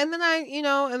then and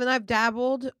then I've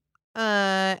dabbled.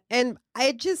 And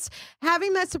I just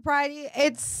having that sobriety,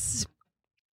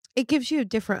 it gives you a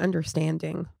different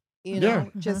understanding. You know, Yeah.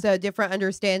 just a different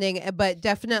understanding. But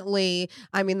definitely,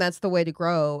 I mean, that's the way to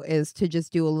grow, is to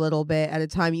just do a little bit at a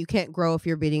time. You can't grow if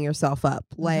you're beating yourself up.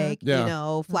 Like, Yeah. you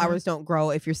know, flowers don't grow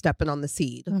if you're stepping on the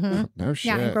seed. Mm-hmm. No shit.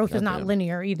 Yeah, and growth is not Goddamn.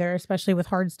 linear either, especially with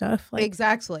hard stuff. Like,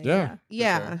 Exactly. Yeah.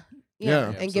 Yeah. sure. Yeah,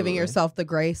 And giving absolutely. yourself the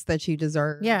grace that you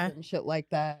deserve. Yeah. And shit like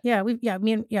that. me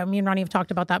and Ronnie have talked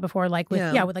about that before. Like with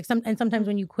Yeah. with like sometimes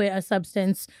when you quit a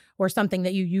substance or something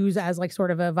that you use as like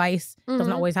sort of a vice, doesn't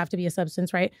Mhm. always have to be a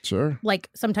substance, right? Sure. Like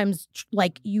sometimes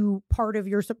like part of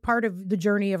the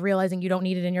journey of realizing you don't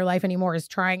need it in your life anymore is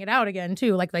trying it out again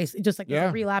too. Like just like there's Yeah.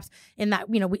 a relapse in that,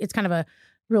 it's kind of a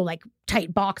real like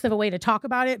tight box of a way to talk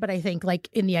about it. But I think like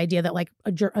in the idea that like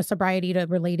a sobriety to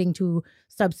relating to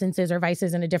substances or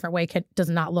vices in a different way does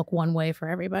not look one way for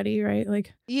everybody, right?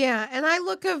 Like Yeah, and I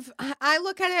look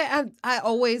at it. I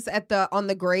always on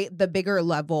the bigger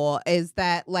level is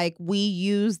that like we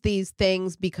use these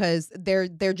things because they're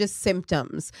just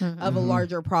symptoms of a Mhm.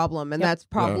 larger problem, and Yep. that's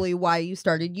probably why you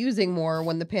started using more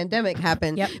when the pandemic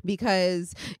happened. Yep.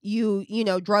 Because you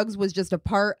know drugs was just a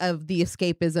part of the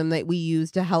escapism that we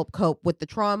use to help cope with the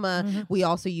trauma. Mhm. We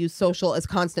also use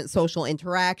constant social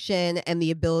interaction and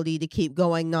the ability to keep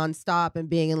going nonstop and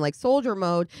being in like soldier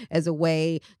mode as a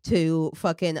way to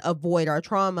fucking avoid our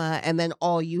trauma. And then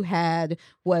all you had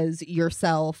was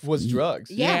yourself. Was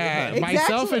drugs. Yeah,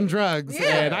 myself exactly. and drugs, Yeah.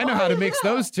 and I know how to mix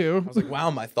those two. I was like,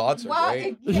 wow, my thoughts are Wow,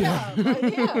 great. yeah,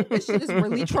 this shit is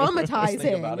really traumatizing. Let's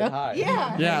think about it high.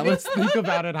 Yeah. Yeah, let's think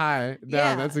about it high. No,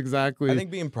 Yeah. that's exactly. I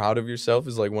think being proud of yourself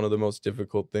is like one of the most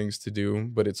difficult things to do,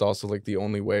 but it's also like the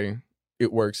only way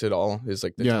it works at all is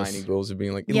like the Yes. tiny goals of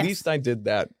being like, at Yes. least I did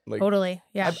that. Like, totally.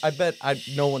 Yeah. I bet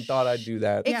no one thought I'd do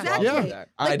that. so I'll Exactly. do Yeah. that.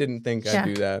 I didn't think Yeah. I'd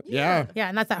do that. yeah. Yeah,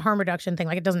 and that's that harm reduction thing.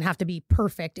 Like it doesn't have to be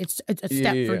perfect. It's a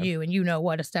step for Yeah. you, and you know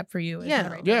what a step for you is Yeah. in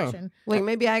the right Yeah. direction. Like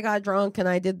maybe I got drunk and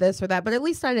I did this or that, but at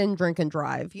least I didn't drink and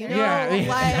drive. You know, Yeah,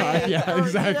 Like, yeah, or, you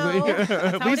exactly. know, At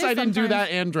how it least is I didn't do sometimes. that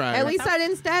and drive. at least I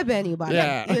didn't stab anybody.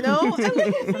 Yeah. You know.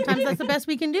 Sometimes that's the best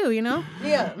we can do, you know?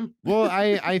 Yeah. Well,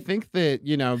 I think that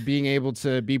being able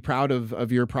to be proud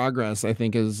of your progress, I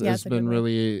think has it's a good been way.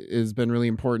 really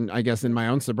important. I guess in my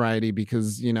own sobriety,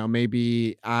 because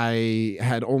maybe I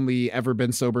had only ever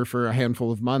been sober for a handful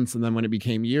of months, and then when it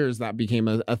became years, that became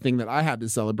a thing that I had to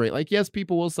celebrate. Like, yes,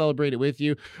 people will celebrate it with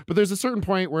you, but there's a certain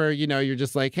point where you're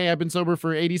just like, hey, I've been sober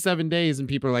for 87 days, and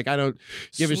people are like, I don't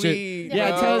give a shit. Sweet,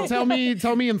 Yeah, bro. tell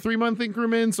me in 3-month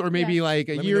increments, or maybe like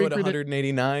a Let me year know at increment.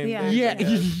 189. Yeah. Yeah, yeah,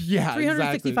 exactly.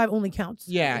 365 only counts.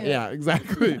 Yeah,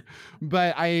 exactly.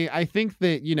 But I think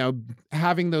that,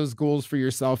 having those goals for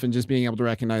yourself and just being able to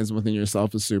recognize them within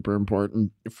yourself is super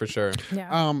important. For sure.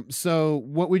 Yeah. So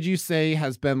what would you say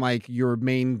has been like your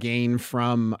main gain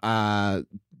from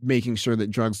making sure that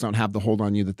drugs don't have the hold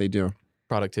on you that they do?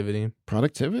 Productivity.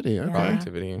 Productivity. Okay.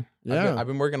 Productivity. Yeah. I've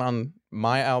been working on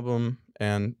my album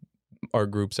and our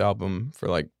group's album for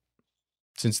like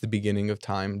since the beginning of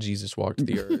time. Jesus walked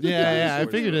the earth. Yeah, I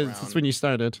Dinosaurs figured were it's around. when you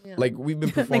started. Like we've been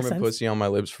Makes performing sense. "Pussy on My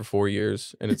Lips" for 4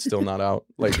 years, and it's still not out.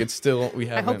 Like it's still we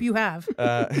I haven't. hope you have.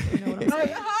 Uh, You know what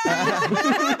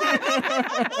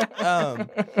I'm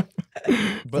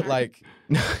but like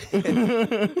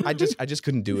I just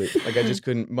couldn't do it. Like I just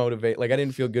couldn't motivate. Like I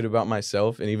didn't feel good about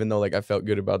myself, and even though like I felt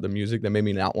good about the music, that made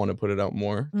me not want to put it out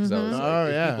more. So I was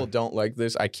like, if people don't like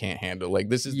this, I can't handle. Like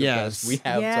this is the best we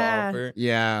have to offer.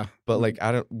 Yeah. But like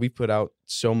we put out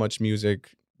so much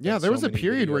music. Yeah, there was a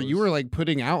period where you were like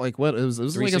putting out like what it was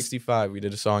like 365. We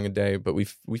did a song a day, but we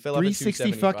fell off at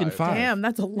 360 fucking 5. Damn,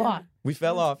 that's a lot. We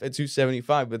fell off at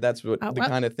 275, but that's what the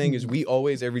kind of thing is. We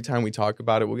always, every time we talk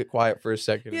about it, we'll get quiet for a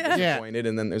second and disappointed,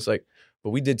 and then there's like, but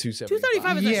we did 275.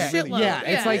 275 is a shitload. Yeah,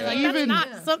 it's like even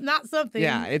not something.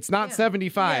 Yeah, it's not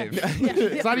 75.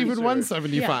 It's not even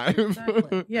 175. Yeah,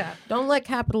 exactly. Yeah. Don't let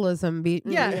capitalism be.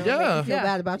 Make you feel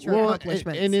bad about your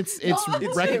accomplishments. And it's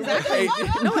recognized.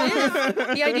 No, it is.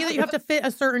 The idea that you have to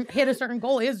hit a certain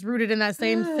goal is rooted in that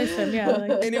same system. Yeah.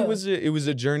 Like, and it was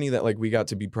a journey that like we got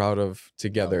to be proud of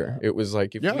together. It was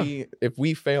like if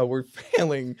we fail, we're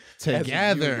failing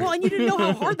together. Well, and you didn't know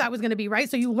how hard that was going to be, right?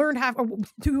 So you learned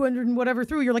 200 and whatever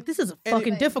through. You're like, this is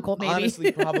fucking difficult. Maybe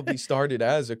honestly probably started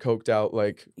as a coked out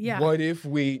like, what if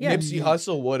we Nipsey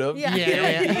Hussle would have? He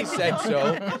said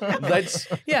so. Let's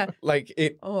like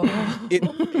it.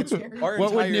 It's our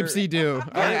what would Nipsey do?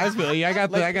 I feel you. I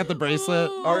got the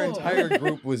bracelet. Our entire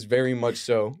group was very much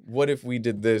so. What if we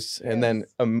did this? And then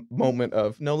a moment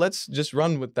of no, let's just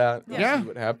run with that. Yeah. See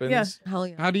what happens. Yeah. Hell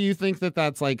yeah. How do you think that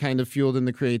that's like kind of fueled in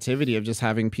the creativity of just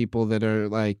having people that are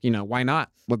like, why not?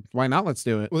 Why not? Let's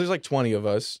do it. Well, there's like 20 of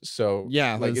us, so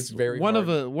yeah, like it's very one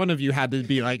hard. of you had to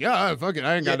be like, oh fuck it,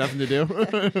 I ain't got nothing to do.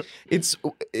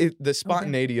 The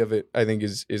spontaneity of it, I think,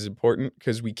 is important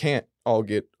because we can't all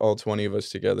get all 20 of us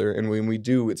together, and when we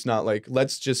do, it's not like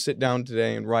let's just sit down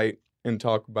today and write and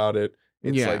talk about it.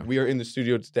 It's like we are in the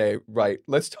studio today, right?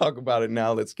 Let's talk about it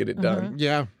now. Let's get it done.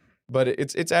 Yeah. But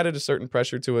it's added a certain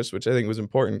pressure to us, which I think was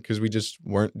important because we just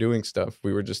weren't doing stuff.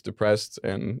 We were just depressed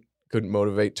and couldn't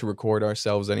motivate to record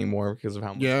ourselves anymore because of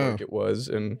how much work it was.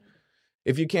 And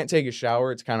if you can't take a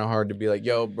shower, it's kind of hard to be like,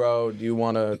 yo, bro, do you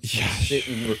want to sit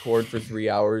and record for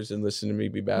 3 hours and listen to me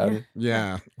be bad?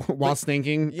 Yeah. While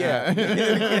stinking? Yeah.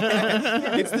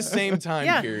 It's the same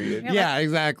time period. Yeah,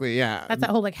 exactly. Yeah. That's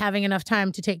that whole like having enough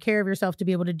time to take care of yourself to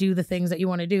be able to do the things that you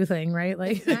want to do thing, right?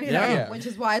 Like, Which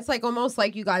is why it's like almost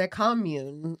like you got a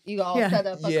commune. You all set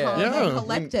up a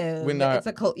collective. When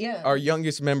our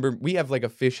youngest member, we have like a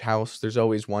fish house. There's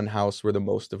always one house where the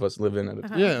most of us live in at a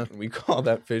time. Yeah. We call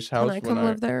that fish house. Can I come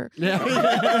live there? Yeah.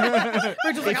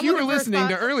 If you were listening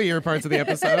to earlier parts of the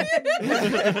episode.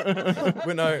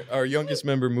 When our youngest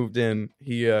member moved in,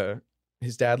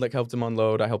 his dad like helped him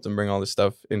unload. I helped him bring all this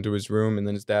stuff into his room, and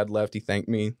then his dad left. He thanked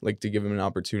me like to give him an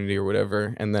opportunity or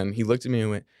whatever, and then he looked at me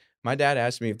and went, my dad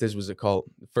asked me if this was a cult.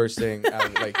 The first thing,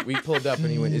 like we pulled up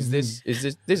and he went, this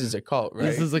is a cult, right?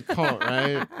 This is a cult,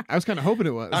 right? I was kind of hoping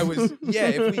it was. I was,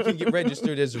 if we can get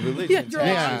registered as a religion.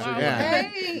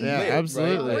 Absolutely.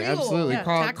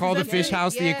 Yeah. Call the fish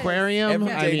house the aquarium. Every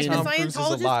day Tom Cruise is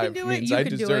alive do it, means you I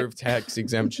can do deserve tax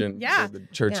exemption for the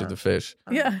Church of the Fish.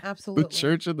 Yeah, absolutely. The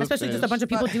Church of the Especially Fish. just a bunch of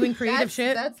people doing creative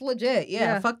shit. That's legit.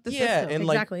 Yeah, fuck the system. And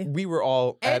like we were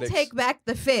all and addicts take back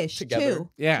the fish together. too.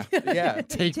 Yeah.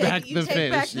 Take back the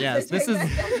fish. Yes, this is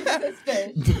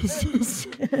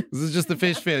just the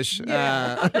fish.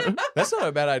 That's not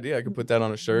a bad idea. I could put that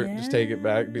on a shirt. Just take it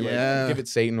back. Be like, give it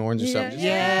Satan orange or something.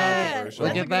 Just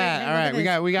Look at that. All right,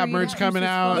 we got merch coming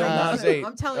out.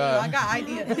 I'm telling you, I got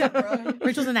ideas, bro.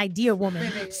 Rachel's an idea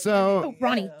woman. So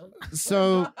Ronnie.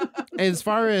 So as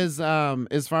far as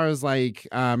like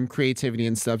creativity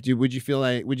and stuff, would you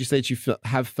say that you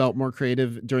have felt more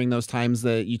creative during those times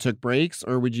that you took breaks,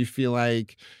 or would you feel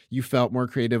like you felt more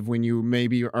creative when you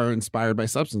maybe are inspired by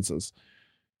substances?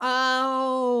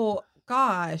 Oh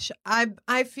gosh, I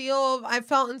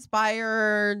felt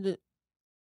inspired,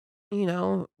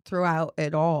 throughout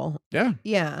it all. Yeah.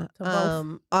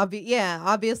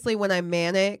 Obviously when I'm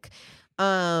manic. When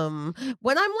I'm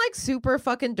like super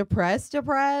fucking depressed,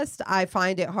 I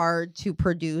find it hard to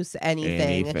produce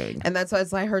anything. And that's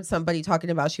why I heard somebody talking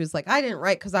about, she was like, I didn't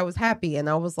write because I was happy. And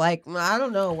I was like, I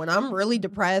don't know. When I'm really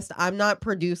depressed, I'm not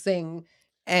producing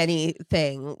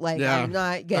anything. Like I'm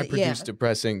not getting. I produce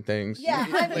depressing things.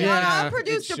 I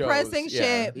produce depressing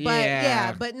shit,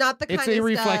 but not the kind of stuff. It's a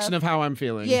reflection of how I'm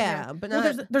feeling. But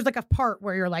not, there's like a part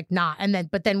where you're like not,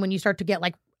 but then when you start to get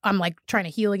like I'm like trying to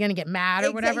heal again and get mad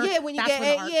or whatever. Yeah, when you That's get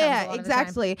when the art comes a lot of the time.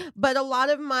 exactly. But a lot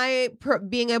of my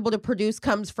being able to produce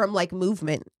comes from like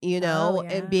movement, Oh,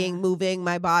 and moving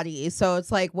my body. So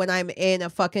it's like when I'm in a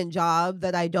fucking job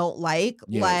that I don't like,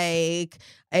 like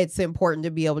it's important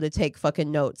to be able to take fucking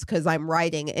notes because I'm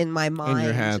writing in my mind. In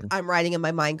your head. I'm writing in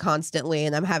my mind constantly,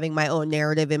 and I'm having my own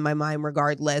narrative in my mind,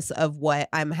 regardless of what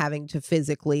I'm having to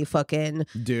physically fucking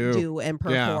do and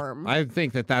perform. Yeah. I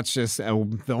think that that's just the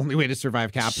only way to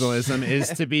survive capitalism is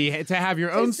to have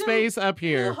your own space up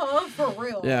here. For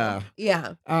real. Yeah.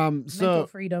 Yeah. Mental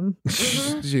freedom.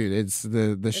 Dude, it's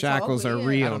the shackles are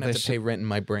real. I don't have to pay rent in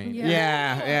my brain.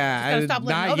 Yeah. Gotta stop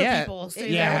letting Not other yet. people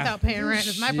stay there without paying rent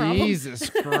is my problem. Jesus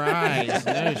Christ. No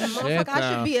shit,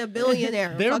 I should be a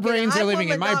billionaire. Their brains are living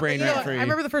in my brain rent free. I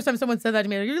remember the first time someone said that to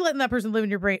me, like, you're letting that person live in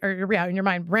your brain or in your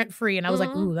mind rent free. And I was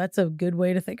like, ooh, that's a good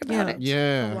way to think about it.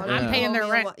 Yeah. I'm paying their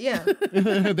rent. Yeah.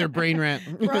 Their brain rent.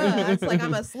 Bruh, it's like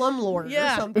I'm a slumlord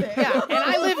or something. Yeah. And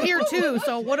I live here too.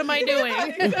 So what am I doing?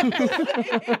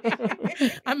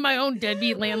 I'm my own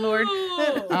deadbeat landlord.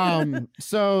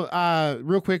 So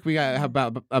real quick, we got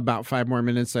about 5 more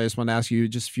minutes. I just want to ask you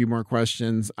just a few more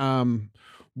questions.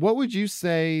 What would you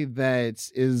say that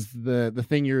is the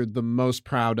thing you're the most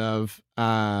proud of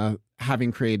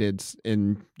having created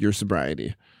in your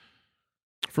sobriety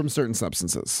from certain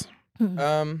substances?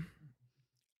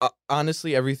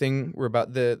 Honestly, everything we're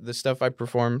about the stuff I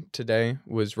performed today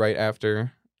was right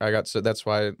after I got, so that's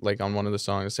why like on one of the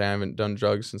songs I say I haven't done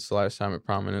drugs since the last time at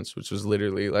Prominence, which was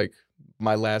literally like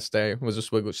my last day was a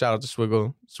Swiggle. Shout out to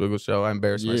Swiggle show. I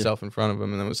embarrassed myself in front of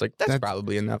him, and then was like, that's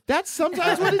probably enough. That's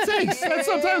sometimes what it takes. That's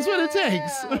sometimes what it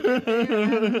takes.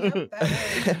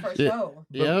 For sure.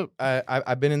 Yep.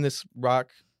 I've been in this rock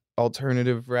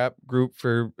alternative rap group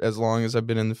for as long as I've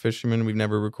been in the Fisherman. We've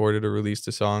never recorded or released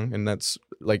a song, and that's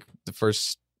like the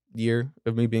first year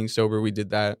of me being sober. We did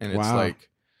that, and it's like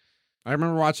I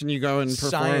remember watching you go and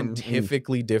perform.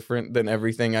 Scientifically different than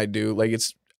everything I do. Like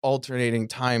it's alternating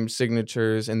time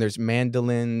signatures, and there's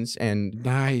mandolins and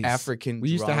African We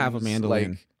used to have a drums, mandolin.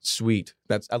 like sweet.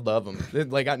 I love them.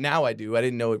 Like now I do. I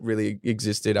didn't know it really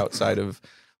existed outside of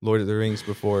Lord of the Rings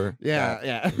before.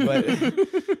 Yeah. But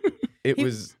it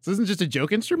was. This isn't just a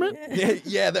joke instrument.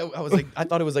 Yeah. I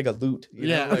thought it was like a lute.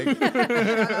 Yeah. Shout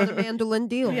out to Mandolin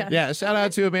Deal. Yeah. Shout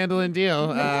out to a mandolin deal.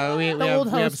 The old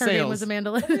host, her name sales. was a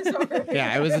mandolin.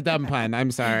 Yeah, it was a dumb pun.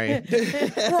 I'm sorry.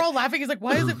 We're all laughing. He's like,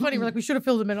 why is it funny? We're like, we should have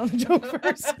filled him in on the joke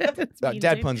first.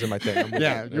 Dad puns are my thing.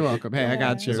 Yeah, you're welcome. Hey, I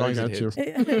got you. As long I as got it you.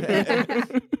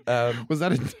 hits. Was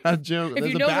that a dad joke? If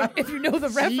you know the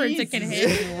reference, it can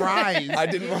hit. Right. I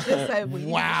didn't want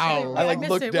Wow. I like missed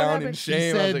looked it. What down happened? in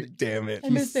shame. I was like, damn it. I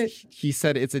missed it. He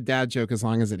said it's a dad joke as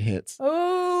long as it hits.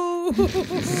 Oh,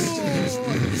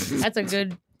 that's a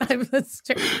good. It's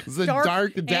a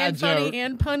dark dad and joke. funny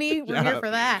and punny. We're here for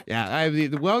that. Yeah,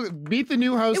 meet the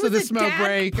new host It of was the a Smoke dad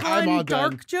Break. pun I'm all done.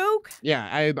 dark joke.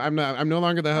 Yeah, I'm no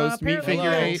longer the host. Meet Apparently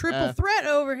Figure we're Eight. triple threat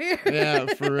over here. Yeah,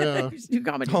 for real. You do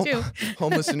comedy too.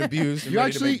 Homeless and abused and You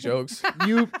ready to actually- make jokes.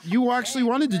 You actually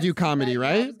wanted to do comedy,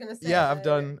 right? Yeah, I've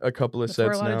done a couple of That's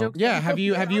where a sets lot of now. jokes Yeah. Have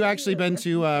you actually been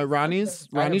to Ronnie's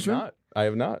room? I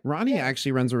have not. Ronnie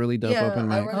actually runs a really dope open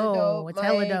I mic. run a Oh, dope it's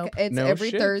hella mic. dope. It's No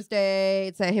every shit. Thursday.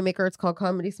 It's at Haymaker. It's called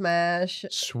Comedy Smash.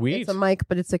 Sweet. It's a mic,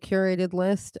 but it's a curated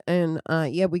list, and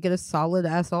we get a solid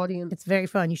ass audience. It's very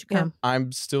fun. You should come.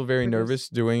 I'm still very nervous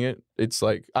doing it. It's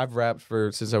like I've rapped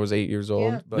since I was 8 years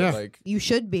old, but Yeah. like You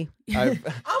should be. I've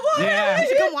Yeah. You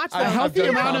should come watch I've that. healthy done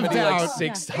amount of comedy doubt. like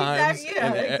 6 times, Exactly, yeah,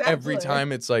 and every exactly.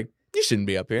 time it's like you shouldn't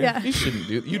be up here. Yeah. You shouldn't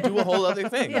do. You do a whole other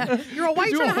thing. Yeah, you're a white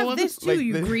do a trying to whole have other- this too, like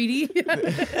you the- greedy.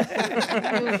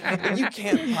 You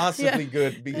can't possibly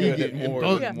be good at more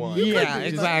than one. Yeah,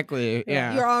 exactly.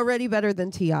 Yeah. You're already better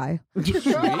than T.I.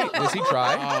 Does he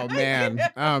try?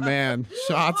 Oh man!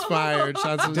 Shots fired!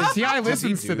 T.I.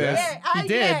 listens do to this. that? He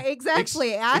did. Yeah,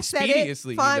 exactly. I said it.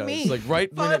 Expeditiously, Find he me. does. Like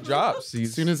right when it drops, As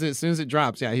he's soon as it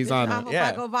drops, yeah, he's on I it. hope Yeah.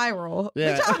 I go viral.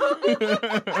 Yeah.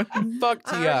 fuck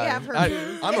I already have her T.I.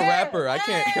 views. I'm a rapper. I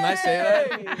can't. Can I say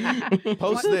that?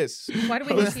 Post this. Why do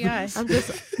we hate T.I.? I'm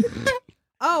just.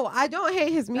 Oh, I don't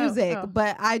hate his music, oh.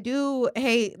 but I do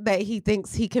hate that he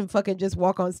thinks he can fucking just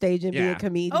walk on stage and be Yeah. a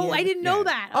comedian. Oh, I didn't know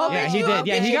that. Oh, Yeah, bitch, he you did. a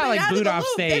Yeah, bitch. he got You like out of booed the off loop,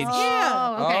 stage. bitch. Oh,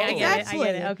 Yeah. okay, I get it. I Exactly.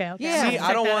 get it. Okay. Yeah. See,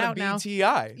 I don't want to be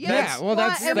T.I. Yeah, well,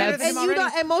 that's and, that's- and you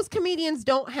don't, and most comedians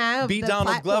don't have Be the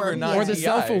Donald Glover, platform not or yet. the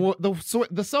T.I.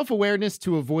 the self-awareness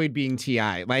to avoid being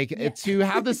T.I. Like to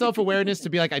have the self-awareness to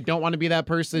be like, I don't want to be that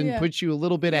person, Yeah. puts you a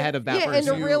little bit ahead of that and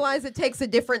person. to realize it takes a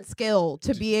different skill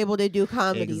to be able to do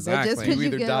comedy. That just Exactly. 'cause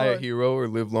You either get die a on- hero or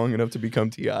live long enough to become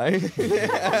T.I.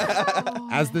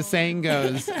 As the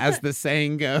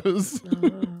saying goes.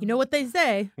 You know what they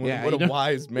say. Yeah, what you a know-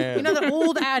 wise man. You know the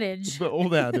old adage. The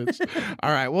old adage.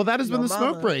 All right. Well, that has been the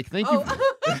smoke mama. break. Thank you.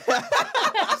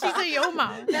 She said, yo,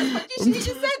 mom. That's what she just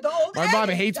said. The old My mom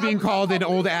adage. hates being called an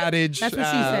old adage. That's what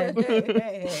she said.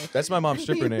 Hey. That's my mom's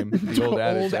stripper name. The old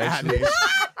adage. Old actually. adage.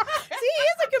 See, he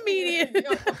is a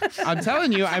comedian. I'm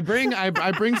telling you, I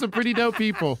bring some pretty dope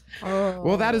people.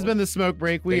 Well, that has been the smoke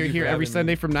break. We Thank are you here for every having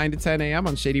Sunday from 9 to 10 a.m.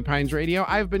 on Shady Pines Radio.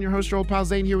 I've been your host, your old pal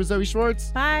Zane, here with Zoe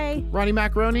Schwartz, Bye. Ronnie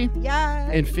Macaroni, Yeah.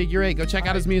 and Figure 8. Go check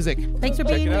out his music. Thanks for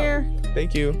being it out. here.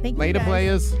 Thank you. Thank you. Later, guys.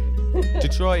 players.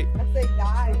 Detroit. I say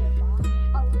die.